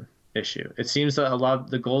construction issue. It seems that a lot of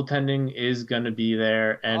the goaltending is going to be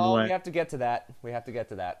there, and we have to get to that.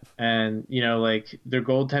 And like, their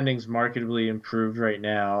goaltending's markedly improved right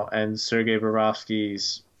now, and Sergei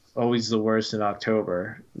Bobrovsky's always the worst in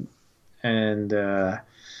October, and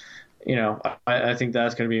I think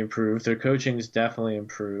that's going to be improved. Their coaching is definitely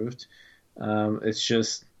improved. It's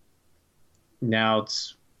just now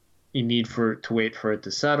you need to wait for it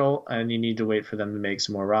to settle, and you need to wait for them to make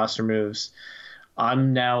some more roster moves.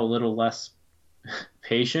 I'm now a little less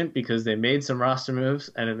patient because they made some roster moves,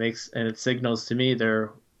 and it signals to me they're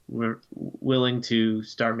willing to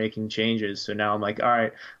start making changes. So now I'm like, all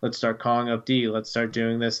right, let's start calling up D. Let's start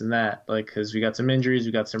doing this and that, like, because we got some injuries,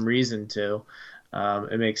 we got some reason to.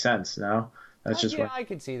 It makes sense now. That's just I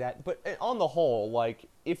can see that. But on the whole, like,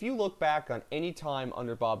 if you look back on any time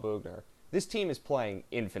under Bob Boughner, this team is playing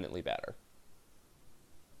infinitely better.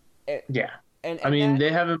 They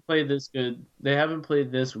haven't played this good. They haven't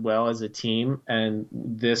played this well as a team and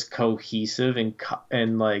this cohesive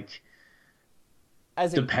and like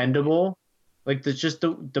as dependable. Like, that's just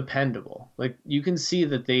dependable. Like, you can see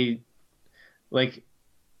that they, like,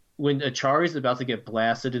 when Achari's about to get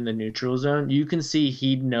blasted in the neutral zone, you can see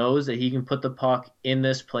he knows that he can put the puck in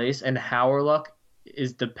this place, and Howerluck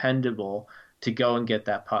is dependable to go and get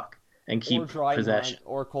that puck and keep possession.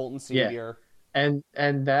 Or Colton Sevier. Yeah.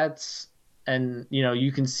 And that's And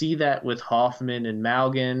you can see that with Hoffman and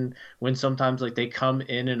Malgin when sometimes like they come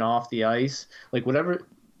in and off the ice, like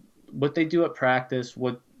what they do at practice,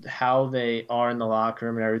 how they are in the locker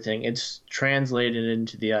room and everything, it's translated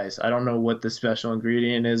into the ice. I don't know what the special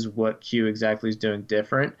ingredient is, what Q exactly is doing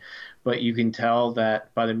different, but you can tell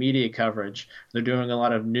that by the media coverage, they're doing a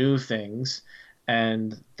lot of new things,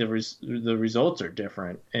 and the results are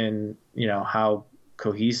different, and how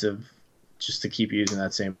cohesive. Just to keep using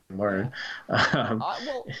that same word.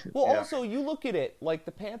 Well, Yeah. also you look at it like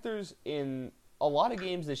the Panthers in a lot of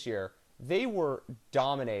games this year, they were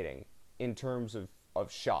dominating in terms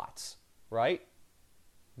of shots, right?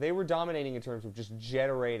 They were dominating in terms of just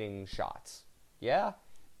generating shots. Yeah?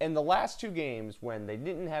 And the last two games, when they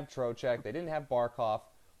didn't have Trocheck, they didn't have Barkov,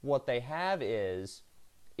 what they have is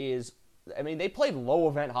I mean, they played low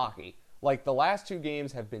event hockey. Like the last two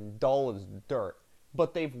games have been dull as dirt,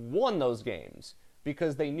 but they've won those games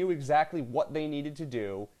because they knew exactly what they needed to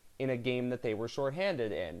do in a game that they were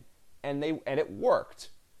shorthanded in, and it worked.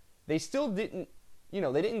 They still didn't,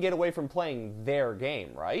 they didn't get away from playing their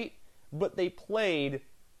game, right? But they played,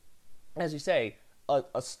 as you say,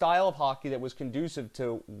 a style of hockey that was conducive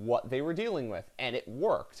to what they were dealing with, and it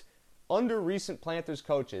worked. Under recent Panthers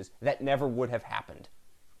coaches, that never would have happened.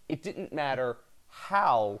 It didn't matter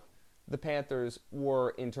how the Panthers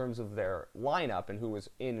were in terms of their lineup and who was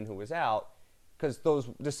in and who was out, because those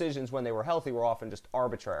decisions when they were healthy were often just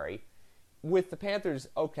arbitrary. With the Panthers,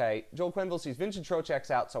 okay, Joel Quenneville sees Vincent Trocheck's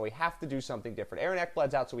out, so we have to do something different. Aaron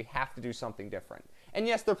Ekblad's out, so we have to do something different. And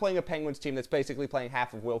yes, they're playing a Penguins team that's basically playing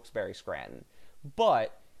half of Wilkes-Barre Scranton.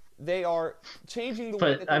 But they are changing the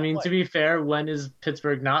way that they I mean, play. to be fair, when is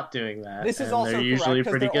Pittsburgh not doing that? This is And also they're correct usually because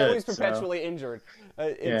pretty they're good. always So, perpetually injured.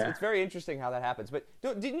 yeah. It's very interesting how that happens. But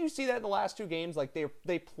didn't you see that in the last two games? Like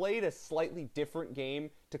they played a slightly different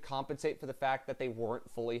game to compensate for the fact that they weren't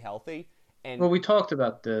fully healthy. And Well, we talked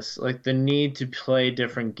about this, like the need to play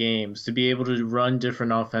different games, to be able to run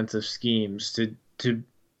different offensive schemes, to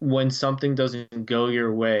when something doesn't go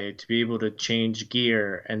your way, to be able to change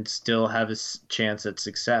gear and still have a chance at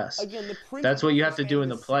success. again, the That's what principles you will have to stay do in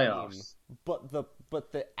the the same, playoffs. but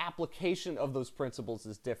the application of those principles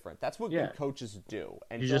is different. That's what Yeah, good coaches do,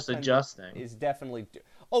 and you're Joel just Quenneville adjusting. is definitely.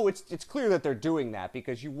 Oh, it's clear that they're doing that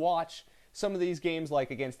because you watch some of these games like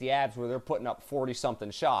against the Abs where they're putting up 40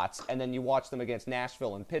 something shots, and then you watch them against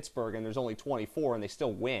Nashville and Pittsburgh, and there's only 24, and they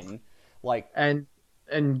still win. Like And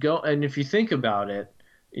if you think about it,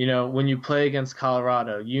 when you play against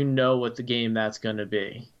Colorado, you know what the game that's going to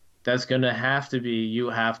be. That's going to have to be you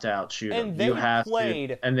have to outshoot them. and You they have to,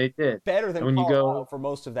 played and they did. better And than when you Colorado go for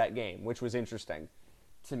most of that game, which was interesting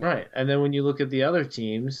to me. right, and then when you look at the other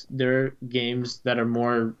teams, they're games that are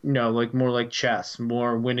more, more like chess,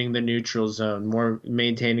 more winning the neutral zone, more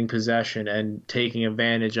maintaining possession and taking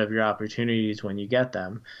advantage of your opportunities when you get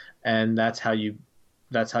them. And that's how you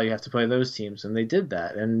have to play those teams, and they did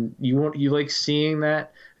that. And you like seeing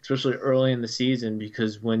that, especially early in the season,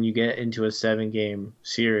 because when you get into a 7-game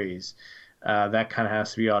series, that kind of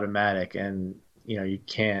has to be automatic, and you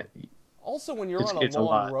can't. Also, when you're on a It's a long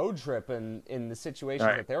lot. road trip and in the situations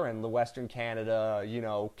Right. that they're in, the Western Canada,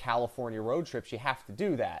 California road trips, you have to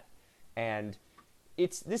do that. And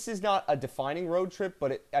this is not a defining road trip,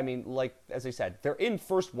 but I mean, like as I said, they're in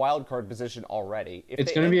first wild card position already. If It's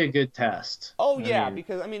they going to end be a good test. Oh I yeah, mean,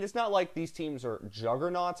 because I mean it's not like these teams are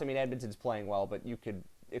juggernauts. I mean Edmonton's playing well, but you could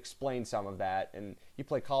explain some of that, and you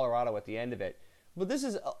play Colorado at the end of it. But this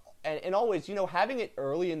is and always having it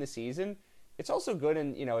early in the season, it's also good.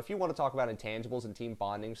 And if you want to talk about intangibles and team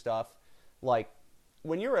bonding stuff, like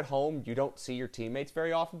when you're at home, you don't see your teammates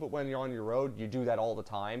very often, but when you're on your road, you do that all the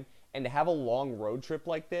time. And to have a long road trip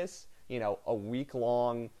like this, a week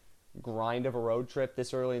long grind of a road trip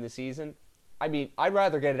this early in the season, I mean, I'd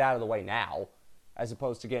rather get it out of the way now as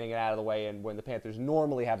opposed to getting it out of the way and when the Panthers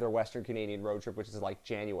normally have their Western Canadian road trip, which is like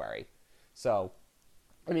January. So,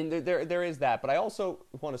 I mean, there is that. But I also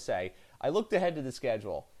want to say, I looked ahead to the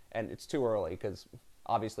schedule, and it's too early because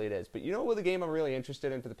obviously it is. But you know what the game I'm really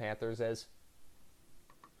interested in for the Panthers is?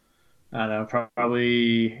 I don't know,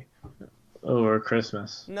 probably over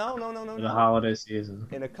Christmas, No, no, no, no, for the no. holiday season.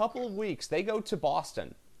 In a couple of weeks, they go to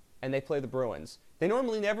Boston, and they play the Bruins. They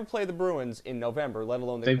normally never play the Bruins in November, let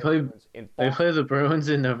alone They play the play Bruins in they Boston. play the Bruins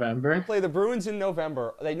in They November. play the Bruins in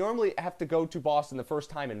November. They normally have to go to Boston the first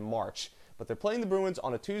time in March, but they're playing the Bruins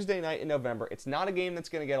on a Tuesday night in November. It's not a game that's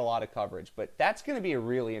going to get a lot of coverage, but that's going to be a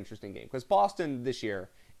really interesting game because Boston this year,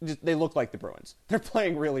 they look like the Bruins. They're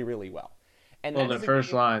playing really, really well. And Well, that the is a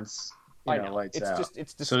first game, line's I know, lights it's out. just,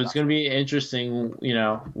 it's So it's going disgusting. to be interesting,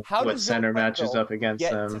 How what does Joel center matches Quenneville up against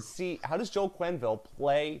get to them. see, how does Joel Quenneville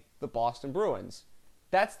play the Boston Bruins?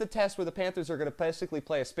 That's the test where the Panthers are going to basically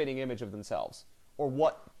play a spitting image of themselves, or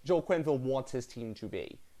what Joel Quenneville wants his team to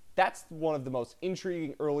be. That's one of the most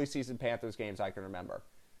intriguing early season Panthers games I can remember,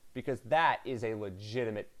 because that is a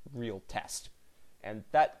legitimate, real test. And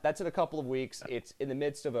that's in a couple of weeks. It's in the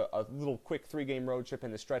midst of a little quick 3-game road trip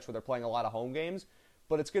in the stretch where they're playing a lot of home games,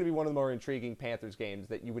 but it's going to be one of the more intriguing Panthers games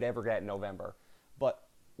that you would ever get in November. But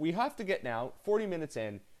we have to get now, 40 minutes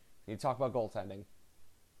in, we need to talk about goaltending.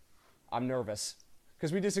 I'm nervous,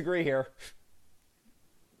 because we disagree here.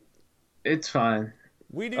 It's fine.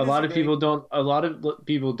 We do a lot disagree. A lot of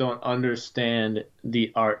people don't understand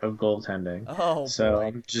the art of goaltending. Oh, so boy.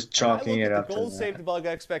 I'm just chalking it up the to goals saved that. above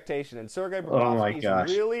expectation, and Sergei Oh my Bobrovsky gosh.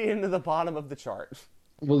 is really into the bottom of the chart.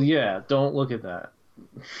 Well, yeah, don't look at that.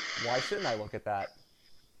 Why shouldn't I look at that?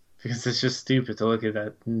 Because it's just stupid to look at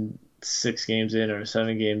that 6 games in or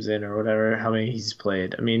 7 games in or whatever, how many he's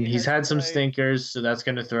played. I mean, he's had some stinkers, so that's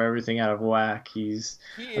going to throw everything out of whack. He is.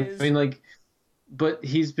 I mean, like, but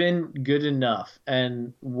he's been good enough,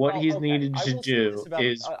 and what he's needed to do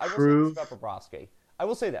is prove. I will say this about Bobrovsky. I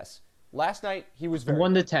will say this. Last night, he was very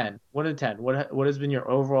 1 to 10. 1 to 10. What has been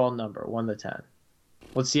your overall number? 1 to 10.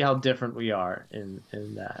 Let's see how different we are in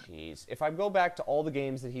that. Jeez. If I go back to all the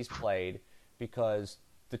games that he's played, because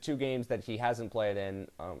the 2 games that he hasn't played in,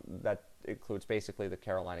 that includes basically the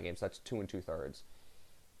Carolina games, that's 2 2/3.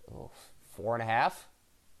 4.5?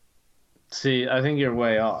 See, I think you're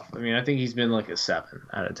way off. I mean, I think he's been like a 7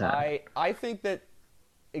 out of 10. I think that,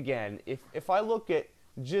 again, if I look at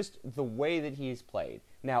just the way that he's played.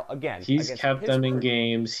 Now, again, he's kept them in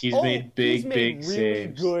games. He's made big really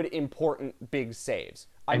saves. Good, important, big saves.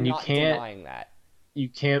 I'm not denying that. You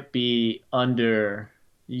can't be under.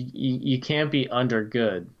 You can't be under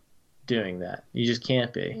good doing that. You just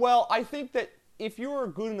can't be. Well, I think that if you're a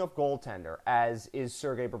good enough goaltender, as is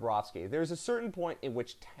Sergei Bobrovsky, there's a certain point in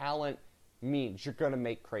which talent means you're going to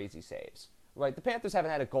make crazy saves. Right? The Panthers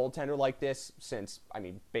haven't had a goaltender like this since,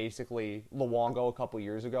 basically Luongo a couple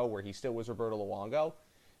years ago, where he still was Roberto Luongo.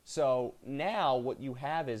 So now what you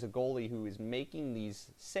have is a goalie who is making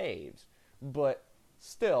these saves, but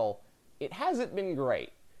still, it hasn't been great.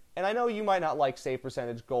 And I know you might not like save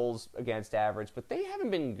percentage, goals against average, but they haven't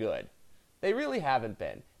been good. They really haven't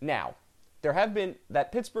been. Now, there have been,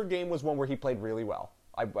 that Pittsburgh game was one where he played really well.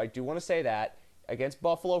 I do want to say that. Against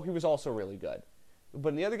Buffalo, he was also really good. But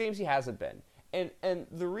in the other games, he hasn't been. And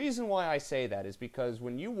the reason why I say that is because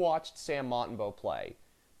when you watched Sam Montembeault play,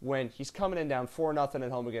 when he's coming in down 4-0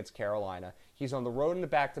 at home against Carolina, he's on the road in the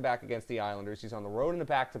back-to-back against the Islanders, he's on the road in the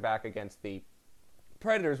back-to-back against the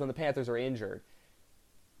Predators when the Panthers are injured.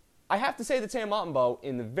 I have to say that Sam Montembeault,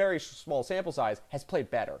 in the very small sample size, has played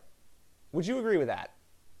better. Would you agree with that?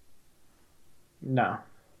 No.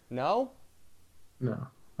 No? No,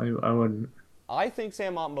 I wouldn't. I think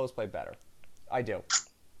Sam Montembeault's played better. I do.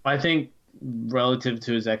 I think relative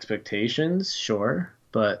to his expectations, sure,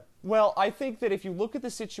 but... Well, I think that if you look at the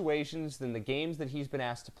situations and the games that he's been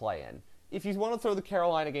asked to play in, if you want to throw the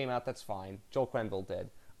Carolina game out, that's fine. Joel Quenneville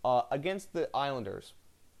did. Against the Islanders,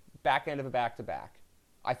 back end of a back-to-back,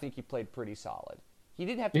 I think he played pretty solid. He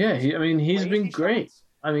didn't have to... Yeah, he's been great.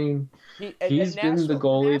 Shots. He's been the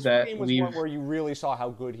goalie that game was one where you really saw how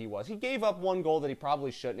good he was. He gave up one goal that he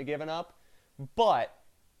probably shouldn't have given up, but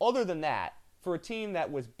other than that, for a team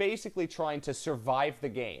that was basically trying to survive the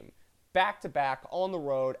game, back-to-back on the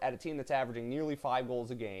road at a team that's averaging nearly 5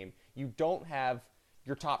 goals a game, you don't have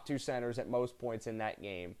your top 2 centers at most points in that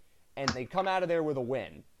game, and they come out of there with a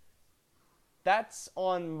win. That's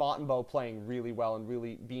on Montembeault playing really well and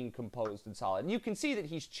really being composed and solid. And you can see that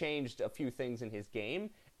he's changed a few things in his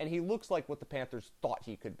game, and he looks like what the Panthers thought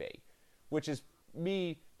he could be, which is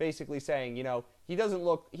me basically saying, he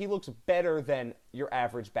looks better than your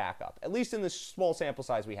average backup, at least in the small sample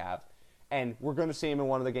size we have. And we're going to see him in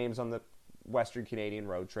one of the games on the Western Canadian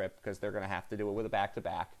road trip because they're going to have to do it with a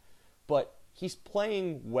back-to-back. But he's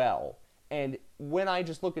playing well. And when I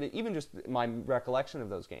just look at it, even just my recollection of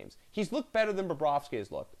those games, he's looked better than Bobrovsky has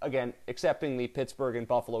looked. Again, excepting the Pittsburgh and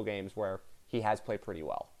Buffalo games where he has played pretty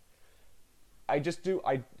well. I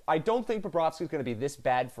don't think Bobrovsky's going to be this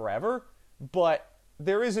bad forever, but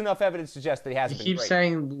there is enough evidence to suggest that he hasn't been great. He keeps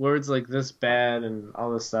saying words like this bad and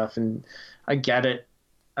all this stuff, and I get it.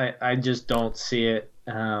 I just don't see it.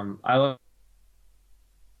 I love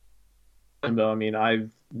Montembeault. I've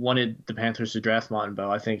wanted the Panthers to draft Montembeault.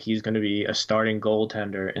 I think he's going to be a starting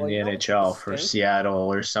goaltender in the NHL for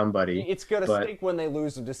Seattle or somebody. It's going to stink when they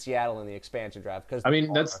lose to Seattle in the expansion draft.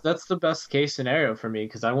 That's the best case scenario for me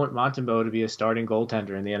because I want Montembeault to be a starting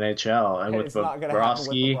goaltender in the NHL. And with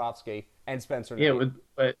Bobrovsky, and Spencer Yeah, Knight.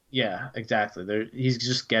 but yeah, exactly. He's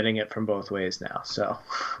just getting it from both ways now. So,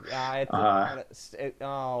 Yeah, uh,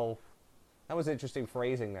 oh, that was interesting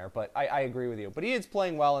phrasing there, but I agree with you. But he is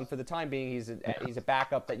playing well, and for the time being, yeah, he's a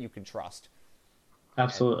backup that you can trust, and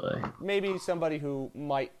absolutely. maybe somebody who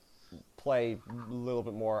might play a little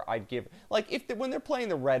bit more. I'd give like when they're playing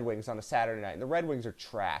the Red Wings on a Saturday night, and the Red Wings are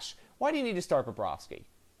trash. Why do you need to start Bobrovsky?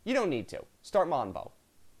 You don't need to start Monbo.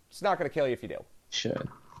 It's not going to kill you if you do. Should.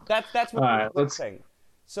 That's All what right, we're saying.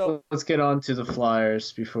 So let's get on to the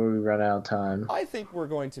Flyers before we run out of time. I think we're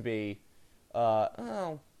going to be,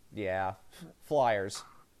 oh yeah, Flyers.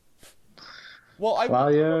 Well,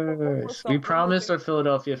 Flyers. We one more promised thing. our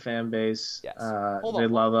Philadelphia fan base. Yes. Hold They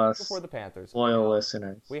on. One love more thing before us. the Panthers. Loyal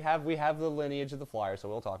listeners. We have the lineage of the Flyers, so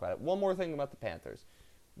we'll talk about it. One more thing about the Panthers.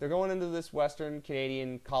 They're going into this Western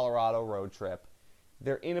Canadian Colorado road trip.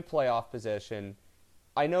 They're in a playoff position.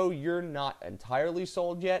 I know you're not entirely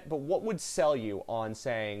sold yet, but what would sell you on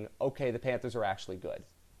saying, okay, the Panthers are actually good?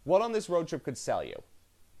 What on this road trip could sell you?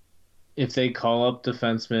 If they call up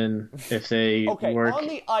defensemen, if they Okay, work. on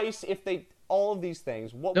the ice, if they all of these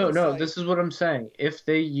things, what No, would no, sell you? this is what I'm saying. If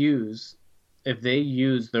they use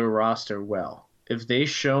their roster well, if they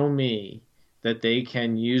show me that they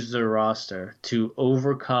can use their roster to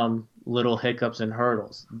overcome little hiccups and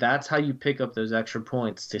hurdles, that's how you pick up those extra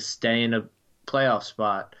points to stay in a playoff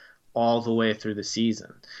spot all the way through the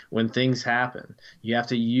season. When things happen, you have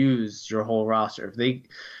to use your whole roster. If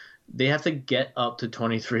they have to get up to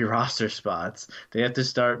 23 roster spots. They have to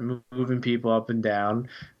start moving people up and down.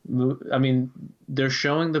 I mean, they're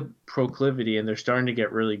showing the proclivity, and they're starting to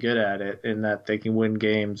get really good at it in that they can win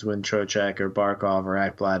games when Trocheck or Barkov or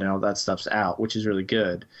Ekblad and all that stuff's out, which is really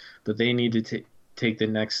good. But they need to take the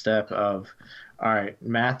next step of, all right,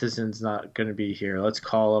 Matheson's not going to be here. Let's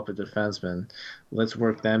call up a defenseman. Let's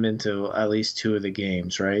work them into at least two of the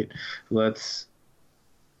games, right? Let's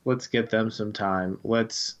get them some time.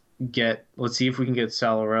 Let's see if we can get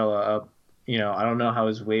Salarella up. I don't know how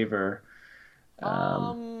his waiver. Um,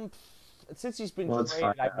 Um, since he's been let's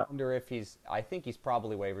find traded, I out. wonder if he's. I think he's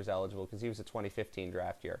probably waivers eligible because he was a 2015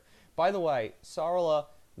 draft year. By the way, Sarla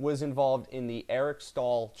was involved in the Eric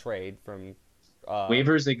Stahl trade from. Uh,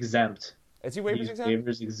 Waivers exempt. is he waivers He's exempt?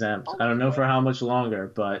 waivers exempt. Oh, I don't that's know for good. how much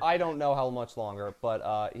longer, but I don't know how much longer,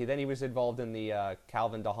 but he was involved in the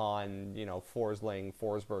Calvin DeHaan, Forsling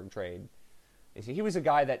Forsberg trade. He was a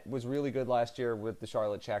guy that was really good last year with the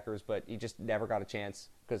Charlotte Checkers, but he just never got a chance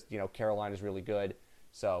because Carolina's really good.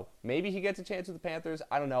 So maybe he gets a chance with the Panthers.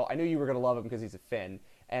 I don't know. I knew you were going to love him because he's a Finn.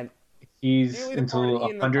 And he's dearly departed until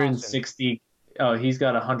Ian McCoshen. 160. Oh, he's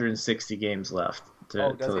got 160 games left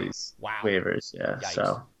Oh, does till he? he's Wow. waivers. Yeah,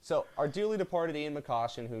 Yikes. So our dearly departed Ian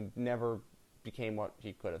McCoshen, who never became what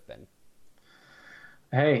he could have been.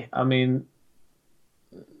 hey, I mean,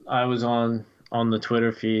 I was on the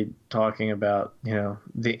Twitter feed talking about,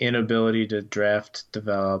 the inability to draft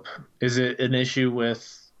develop. Is it an issue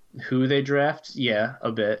with who they draft? Yeah,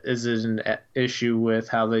 a bit. Is it an issue with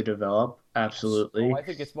how they develop? Yes. Oh, Absolutely. I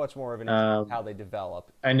think it's much more of an issue with how they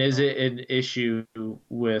develop. And is it an issue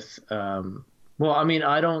with well, I mean,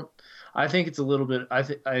 I think it's a little bit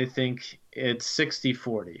I think it's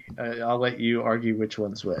 60-40. I'll let you argue which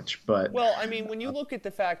one's which, but Well, I mean, when you look at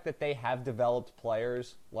the fact that they have developed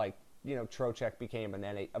players like Trocheck became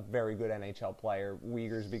a very good NHL player.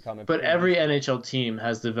 Uyghur's become a but pretty every decent. NHL team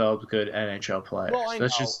has developed good NHL players. Well, I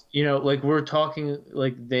That's know. just, like we're talking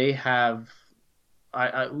like they have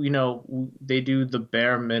they do the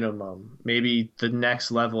bare minimum, maybe the next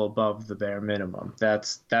level above the bare minimum.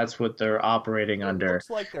 That's what they're operating It under. looks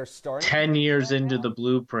like they're starting to 10 do years that into the now.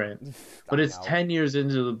 blueprint, but I it's know. 10 years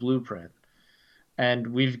into the blueprint. And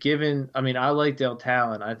I mean, I like Dale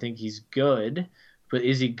Talon. I think he's good, but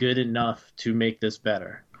is he good enough to make this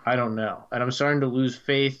better? I don't know. And I'm starting to lose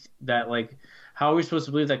faith that, like, how are we supposed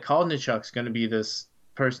to believe that Kalnichuk's going to be this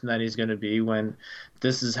person that he's going to be when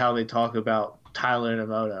this is how they talk about Tyler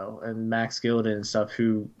Inamoto and Max Gilden and stuff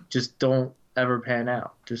who just don't ever pan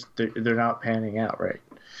out. Just they're not panning out right.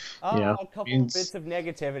 A couple of bits of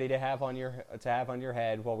negativity to have on your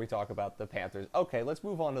head while we talk about the Panthers. Okay, let's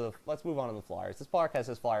move on to the Flyers. This podcast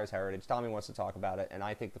has Flyers heritage. Tommy wants to talk about it, and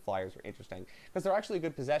I think the Flyers are interesting because they're actually a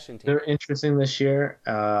good possession team. They're interesting this year,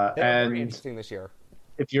 They are very and interesting this year.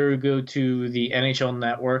 if you go to the NHL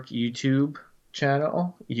Network YouTube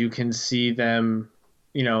channel, you can see them,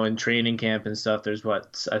 in training camp and stuff.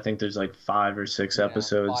 I think there's like 5 or 6 Yeah,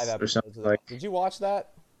 episodes 5 or episodes something of that. like. Did you watch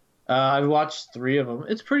that? I've watched 3 of them.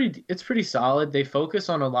 It's pretty solid. They focus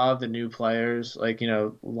on a lot of the new players, like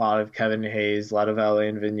a lot of Kevin Hayes, a lot of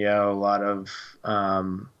Alain Vigneault, a lot of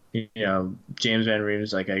James Van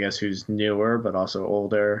Riemsdyk, like I guess who's newer but also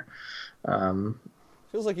older.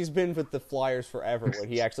 Feels like he's been with the Flyers forever when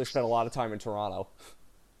he actually spent a lot of time in Toronto.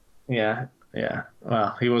 Yeah, yeah.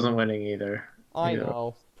 Well, he wasn't winning either. I You know.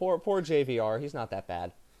 know. Poor JVR. He's not that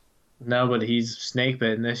bad. No, but he's snake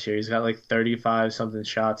bitten this year. He's got like 35 something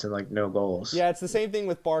shots and like no goals. Yeah, it's the same thing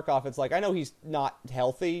with Barkov. It's like I know he's not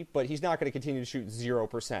healthy, but he's not going to continue to shoot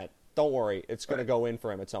 0%. Don't worry, it's going to go in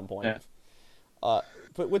for him at some point. Yeah.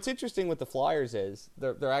 But what's interesting with the Flyers is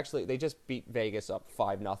they're actually they just beat Vegas up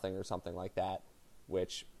 5-0 or something like that,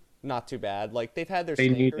 which not too bad. Like they've had their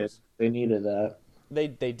stinkers. They needed that. They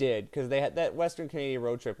did because they had that Western Canadian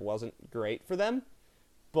road trip wasn't great for them,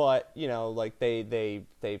 but you know like they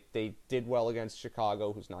did well against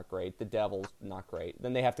Chicago, who's not great. The Devils, not great.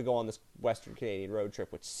 Then they have to go on this Western Canadian road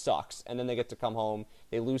trip, which sucks, and then they get to come home.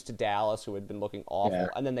 They lose to Dallas, who had been looking awful, Yeah.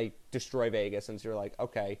 and then they destroy Vegas, and so you're like,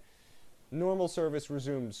 okay, normal service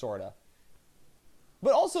resumed, sorta.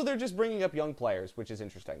 But also they're just bringing up young players, which is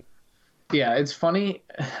interesting. Yeah, it's funny.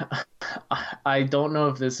 I don't know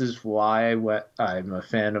if this is why I'm a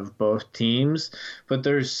fan of both teams, but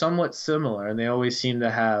they're somewhat similar, and they always seem to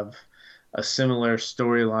have a similar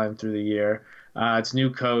storyline through the year. It's new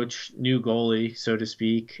coach, new goalie, so to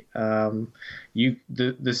speak.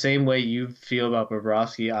 The same way you feel about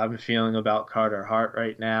Bobrovsky, I'm feeling about Carter Hart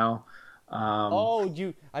right now.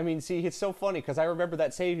 I mean, see, it's so funny because I remember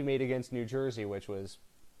that save he made against New Jersey, which was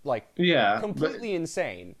like Yeah, but completely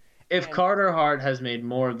insane. if And Carter Hart has made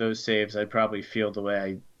more of those saves, I'd probably feel the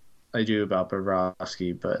way I do about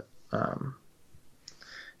Bobrovsky, but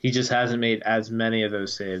he just hasn't made as many of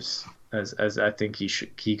those saves as I think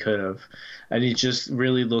he could have, and he just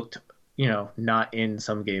really looked, not in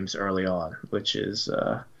some games early on, which is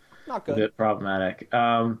not a good. bit problematic.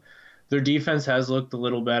 Their defense has looked a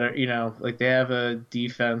little better, like they have a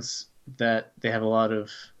defense that they have a lot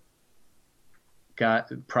of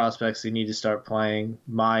got prospects they need to start playing.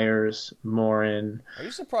 Myers, Morin. Are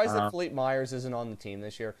you surprised that Philippe Myers isn't on the team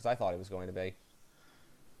this year? Because I thought he was going to be.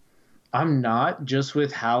 I'm not, just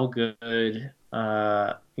with how good,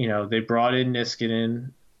 they brought in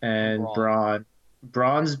Niskanen and Braun. Braun.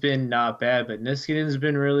 Braun's been not bad, but Niskanen's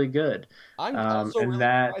been really good. I'm also And really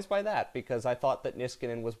that, surprised by that because I thought that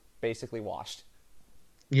Niskanen was basically washed.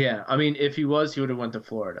 yeah, I mean, if he was, he would have went to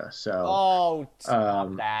Florida. So, Oh, stop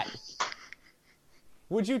um, that.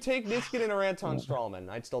 Would you take Niskanen or Anton Strawman?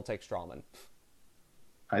 I'd still take Strawman.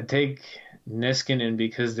 I'd take Niskanen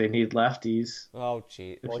because they need lefties. Oh,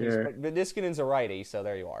 gee. If Well, you're, but Niskanen's a righty, so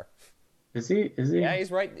there you are. is he? Is he? Yeah,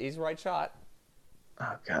 he's right. He's right shot.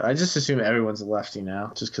 Oh god, I just assume everyone's a lefty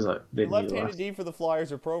now, just because they need a Left-handed lefty. D for the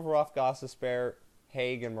Flyers are Provorov, Gostisbehere,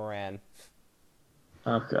 Haig, and Moran.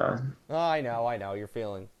 Oh god. Oh, I know. You're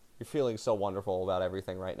feeling so wonderful about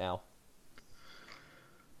everything right now.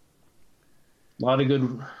 A lot of good,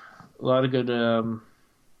 a lot of good, A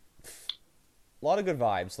lot of good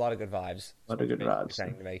vibes. A lot of good vibes. a lot of good Basically vibes.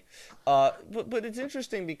 saying to me. But it's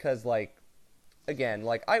interesting because like again,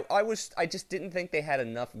 like I just didn't think they had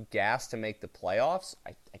enough gas to make the playoffs.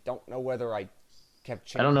 I don't know whether I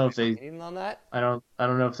kept I don't changing know my if they, opinion on that. I don't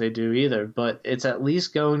know if they do either, but it's at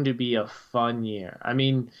least going to be a fun year. I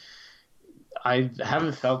mean, I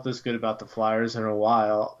haven't felt this good about the Flyers in a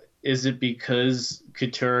while. Is it because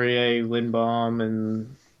Couturier, Lindbaum,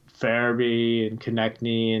 and Farabee and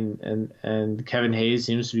Konechny and Kevin Hayes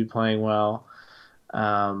seems to be playing well?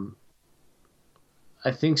 I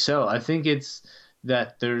think so. I think it's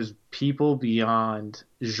that there's people beyond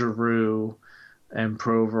Giroux and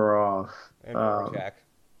Provorov, And Voracek.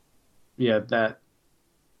 that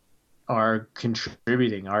are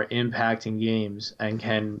contributing, are impacting games, and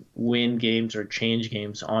can win games or change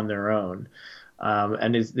games on their own.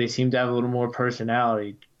 And they seem to have a little more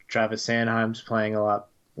personality. Travis Sanheim's playing a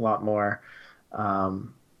lot more.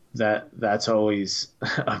 That's always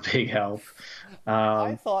a big help.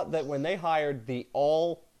 I thought that when they hired the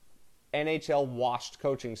all NHL washed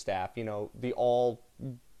coaching staff, the all,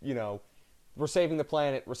 we're saving the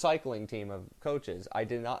planet recycling team of coaches, I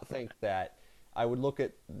did not think that I would look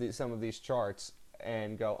at some of these charts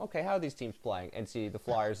and go, okay, how are these teams playing? And see the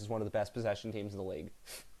Flyers as one of the best possession teams in the league.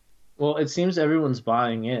 Well, it seems everyone's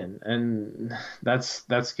buying in, and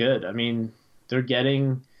that's good. I mean, they're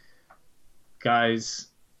getting guys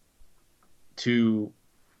to,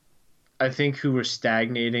 I think, who were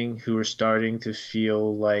stagnating, who were starting to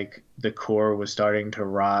feel like the core was starting to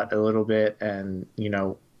rot a little bit, and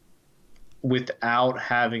without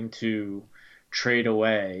having to trade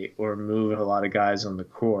away or move a lot of guys on the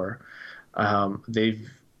core,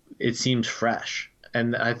 it seems fresh.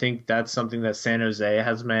 And I think that's something that San Jose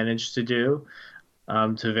has managed to do.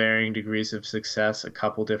 to varying degrees of success a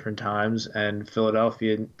couple different times, and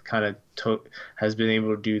Philadelphia kind of has been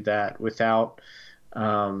able to do that without,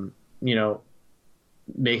 you know,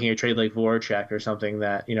 making a trade like Voracek or something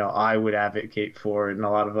that I would advocate for, and a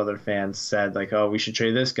lot of other fans said like, oh, we should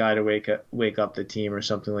trade this guy to wake up the team or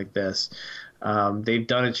something like this. They've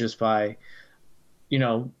done it just by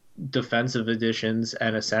defensive additions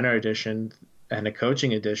and a center addition and a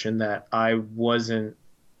coaching addition that I wasn't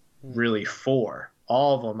really for.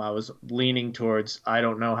 All of them I was leaning towards, I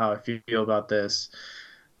don't know how I feel about this.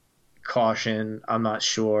 Caution, I'm not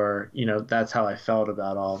sure. That's how I felt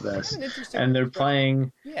about all of this. And they're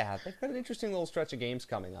playing. Yeah, they've got an interesting little stretch of games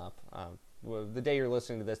coming up. The day you're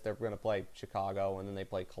listening to this, they're going to play Chicago, and then they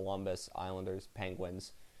play Columbus, Islanders,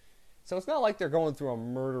 Penguins. So it's not like they're going through a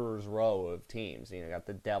murderer's row of teams. You've got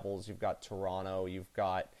the Devils, you've got Toronto, you've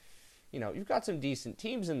got some decent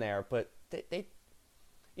teams in there, but they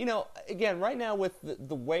again, right now with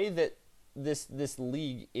the way that this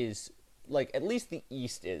league is, like, at least the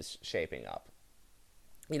East is shaping up.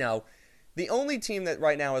 The only team that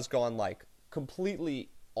right now has gone like completely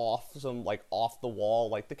off the wall,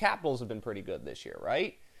 like the Capitals have been pretty good this year,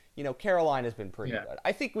 right? Carolina's been pretty good.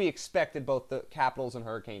 I think we expected both the Capitals and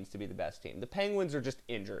Hurricanes to be the best team. The Penguins are just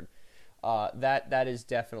injured. That is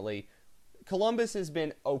definitely. Columbus has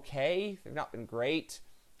been okay. They've not been great.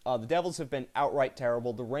 The Devils have been outright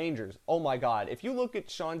terrible. The Rangers, oh my God! If you look at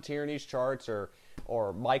Sean Tierney's charts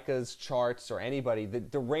or Micah's charts or anybody,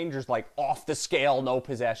 the Rangers, like, off the scale, no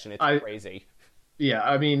possession. It's crazy. Yeah,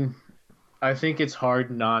 I mean, I think it's hard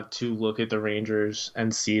not to look at the Rangers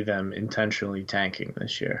and see them intentionally tanking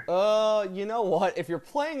this year. You know what? If you're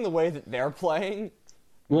playing the way that they're playing...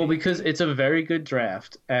 Well, because it's a very good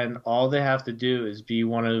draft, and all they have to do is be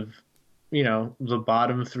one of, the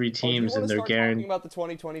bottom three teams, and they're guaranteed. Talking about the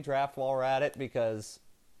 2020 draft while we're at it, because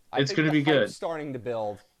it's going to be good. Starting to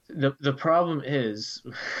build. The problem is,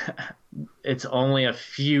 it's only a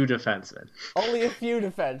few defensemen. Only a few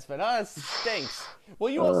defensemen. It stinks.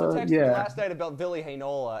 Well, you also texted me last night about Ville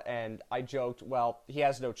Heinola, and I joked, well, he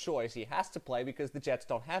has no choice. He has to play because the Jets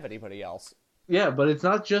don't have anybody else. Yeah, but it's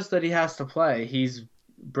not just that he has to play. He's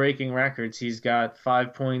breaking records. He's got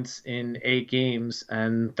 5 points in 8 games,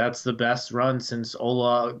 and that's the best run since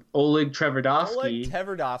Oleg Tverdovsky. Oleg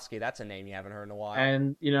Tverdovsky, that's a name you haven't heard in a while.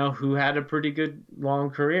 And, who had a pretty good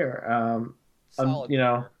long career.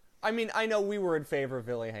 Solid. I mean, I know we were in favor of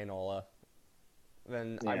Ville Heinola.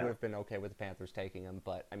 Then I would have been okay with the Panthers taking him,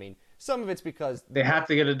 but, I mean, some of it's because... They have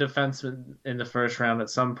to get a defenseman in the first round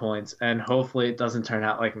at some points, and hopefully it doesn't turn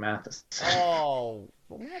out like Mathis. Oh...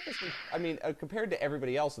 Well, Mathis, I mean, compared to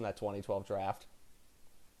everybody else in that 2012 draft.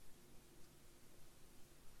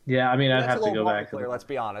 Yeah, I mean, I'd have to go back. Clear, let's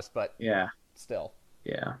be honest, but still.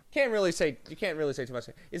 Yeah. You can't really say too much.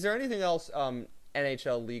 Is there anything else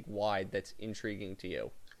NHL league wide that's intriguing to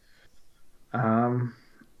you?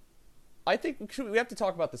 I think we have to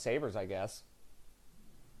talk about the Sabres, I guess.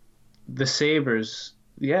 The Sabres,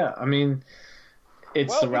 yeah. I mean,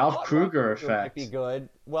 it's the Ralph Kruger effect. Might be good.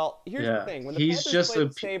 Well, here's the thing: when the Panthers played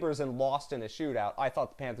the Sabres and lost in a shootout, I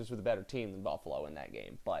thought the Panthers were the better team than Buffalo in that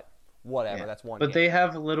game. But whatever, that's one. But they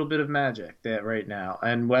have a little bit of magic right now,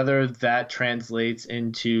 and whether that translates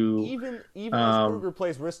into even if Kruger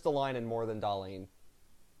plays Ristolainen more than Dahlin.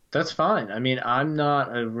 That's fine. I mean, I'm not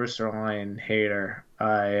a Ristolainen hater.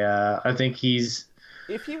 I think he's.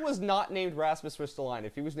 If he was not named Rasmus Ristolainen,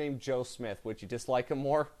 if he was named Joe Smith, would you dislike him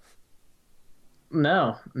more?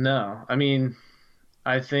 No. I mean,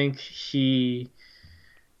 I think he's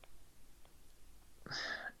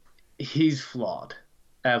flawed.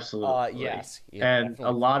 Absolutely. Yes. Yeah, and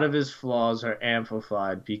a lot of his flaws are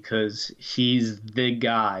amplified because he's the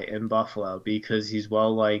guy in Buffalo, because he's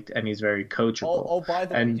well liked and he's very coachable. Oh, by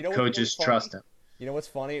the way, and coaches trust him. You know what's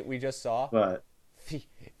funny? We just saw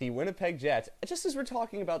the Winnipeg Jets. Just as we're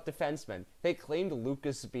talking about defensemen, they claimed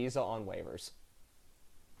Lucas Sbisa on waivers.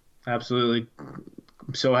 Absolutely.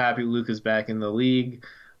 I'm so happy Luca's back in the league.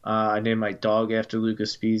 I named my dog after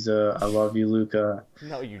Lucas Sbisa. I love you, Luca.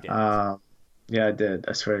 No, you didn't. Yeah, I did.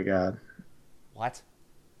 I swear to God. What?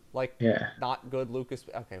 Not good Lucas?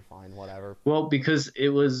 Okay, fine, whatever. Well, because it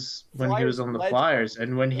was when he was on the Flyers,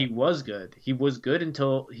 and when he was good. He was good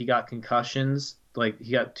until he got concussions. Like,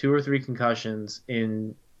 he got 2 or 3 concussions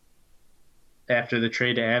after the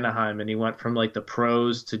trade to Anaheim, and he went from, like, the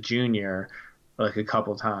pros to junior, like, a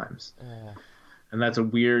couple times. And that's a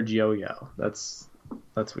weird yo-yo. That's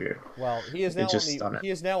weird. Well, he is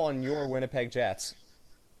now on your Winnipeg Jets.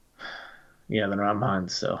 Yeah, they're not mine,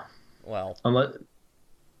 so. Well. Unless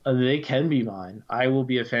they can be mine. I will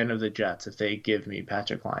be a fan of the Jets if they give me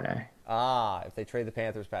Patrick Laine. If they trade the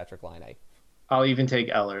Panthers, Patrick Laine. I'll even take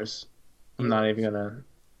Ellers. I'm not even gonna.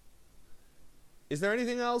 Is there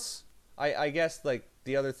anything else? I guess like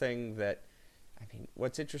the other thing that, I mean,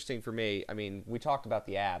 what's interesting for me, I mean, we talked about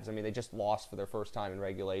the Avs. I mean, they just lost for their first time in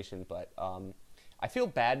regulation, but I feel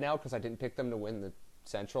bad now because I didn't pick them to win the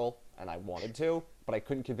Central, and I wanted to, but I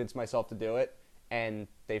couldn't convince myself to do it, and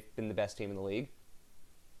they've been the best team in the league.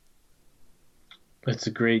 It's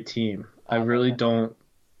a great team. I really don't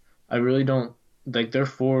like their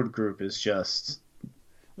forward group is just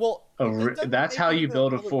Well, that's how you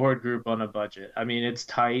build a forward group on a budget. I mean, it's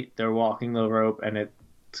tight. They're walking the rope, and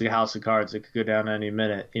it's a house of cards. It could go down any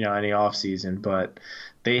minute, any off season. But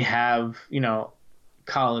they have,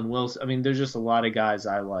 Colin Wilson. I mean, there's just a lot of guys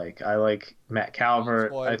I like. I like Matt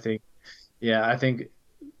Calvert. I think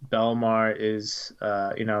Belmar is,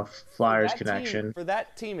 Flyers connection. For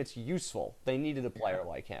that team, it's useful. They needed a player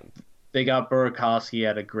like him. They got Burakovsky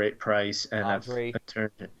at a great price, and Doesn't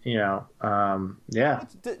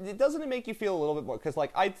it make you feel a little bit more? Because,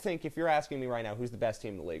 like, I think if you're asking me right now who's the best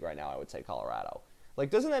team in the league right now, I would say Colorado. Like,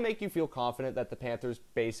 doesn't that make you feel confident that the Panthers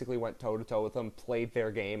basically went toe-to-toe with them, played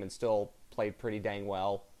their game, and still played pretty dang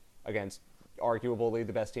well against arguably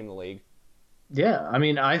the best team in the league? Yeah, I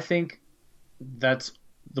mean, I think that's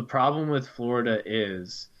the problem with Florida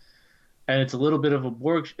is, and it's a little bit of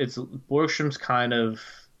Borgstrom's kind of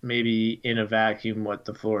maybe in a vacuum what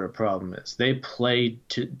the Florida problem is. They play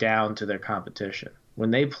down to their competition. When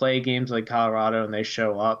they play games like Colorado and they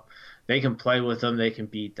show up, they can play with them, they can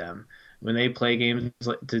beat them. When they play games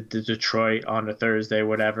like to Detroit on a Thursday,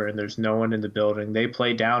 whatever, and there's no one in the building, they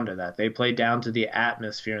play down to that. They play down to the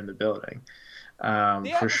atmosphere in the building,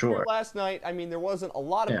 for sure. Last night, I mean, there wasn't a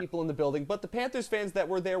lot of people in the building, but the Panthers fans that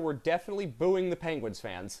were there were definitely booing the Penguins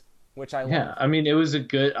fans. Which I love. Yeah, I mean,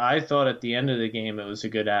 I thought at the end of the game it was a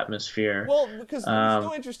good atmosphere. Well, because it was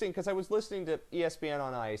so interesting, because I was listening to ESPN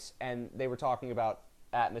on Ice, and they were talking about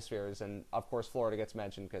atmospheres, and of course Florida gets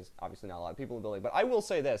mentioned, because obviously not a lot of people in the building. But I will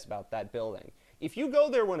say this about that building. If you go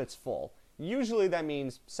there when it's full, usually that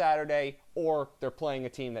means Saturday, or they're playing a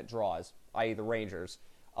team that draws, i.e. the Rangers.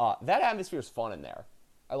 That atmosphere is fun in there.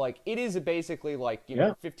 It is basically like,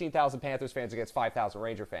 15,000 Panthers fans against 5,000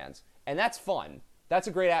 Ranger fans. And that's fun. That's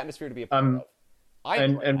a great atmosphere to be a part of.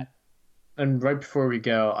 And right before we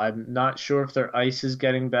go, I'm not sure if their ice is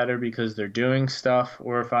getting better because they're doing stuff,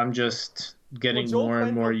 or if I'm just getting more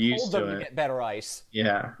and more used to it. Get better ice.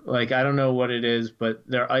 Yeah, I don't know what it is, but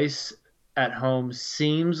their ice at home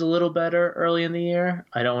seems a little better early in the year.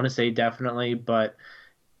 I don't want to say definitely, but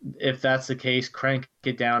if that's the case, crank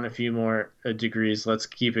it down a few more degrees. Let's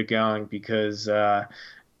keep it going, because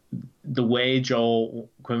the way Joel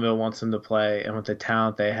Quenneville wants them to play and with the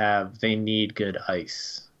talent they have, they need good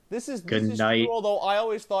ice. This is true, although I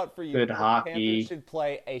always thought for you good hockey. Panthers should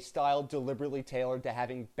play a style deliberately tailored to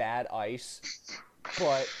having bad ice.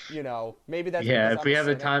 But, maybe that's... Yeah, if we have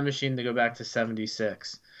a time machine to go back to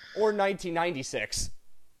 76. Or 1996.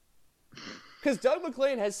 Because Doug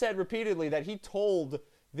McLean has said repeatedly that he told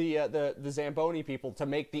the Zamboni people to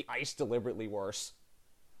make the ice deliberately worse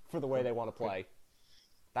for the way they want to play.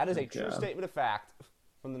 That is a true statement of fact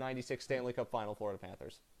from the 96 Stanley Cup Final Florida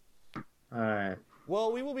Panthers. All right.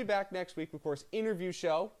 Well, we will be back next week, of course, interview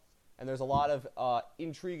show. And there's a lot of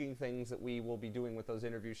intriguing things that we will be doing with those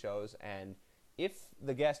interview shows. And if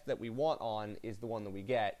the guest that we want on is the one that we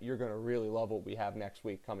get, you're going to really love what we have next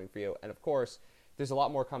week coming for you. And, of course, there's a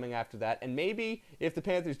lot more coming after that. And maybe if the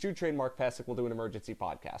Panthers do trade Mark Pesic, we'll do an emergency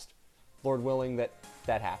podcast. Lord willing that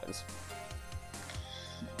happens.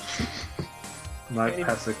 Mark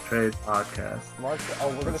Pesic trade podcast.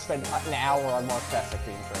 We're going to spend an hour on Mark Pesic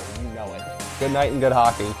being traded. You know it. Good night and good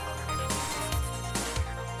hockey.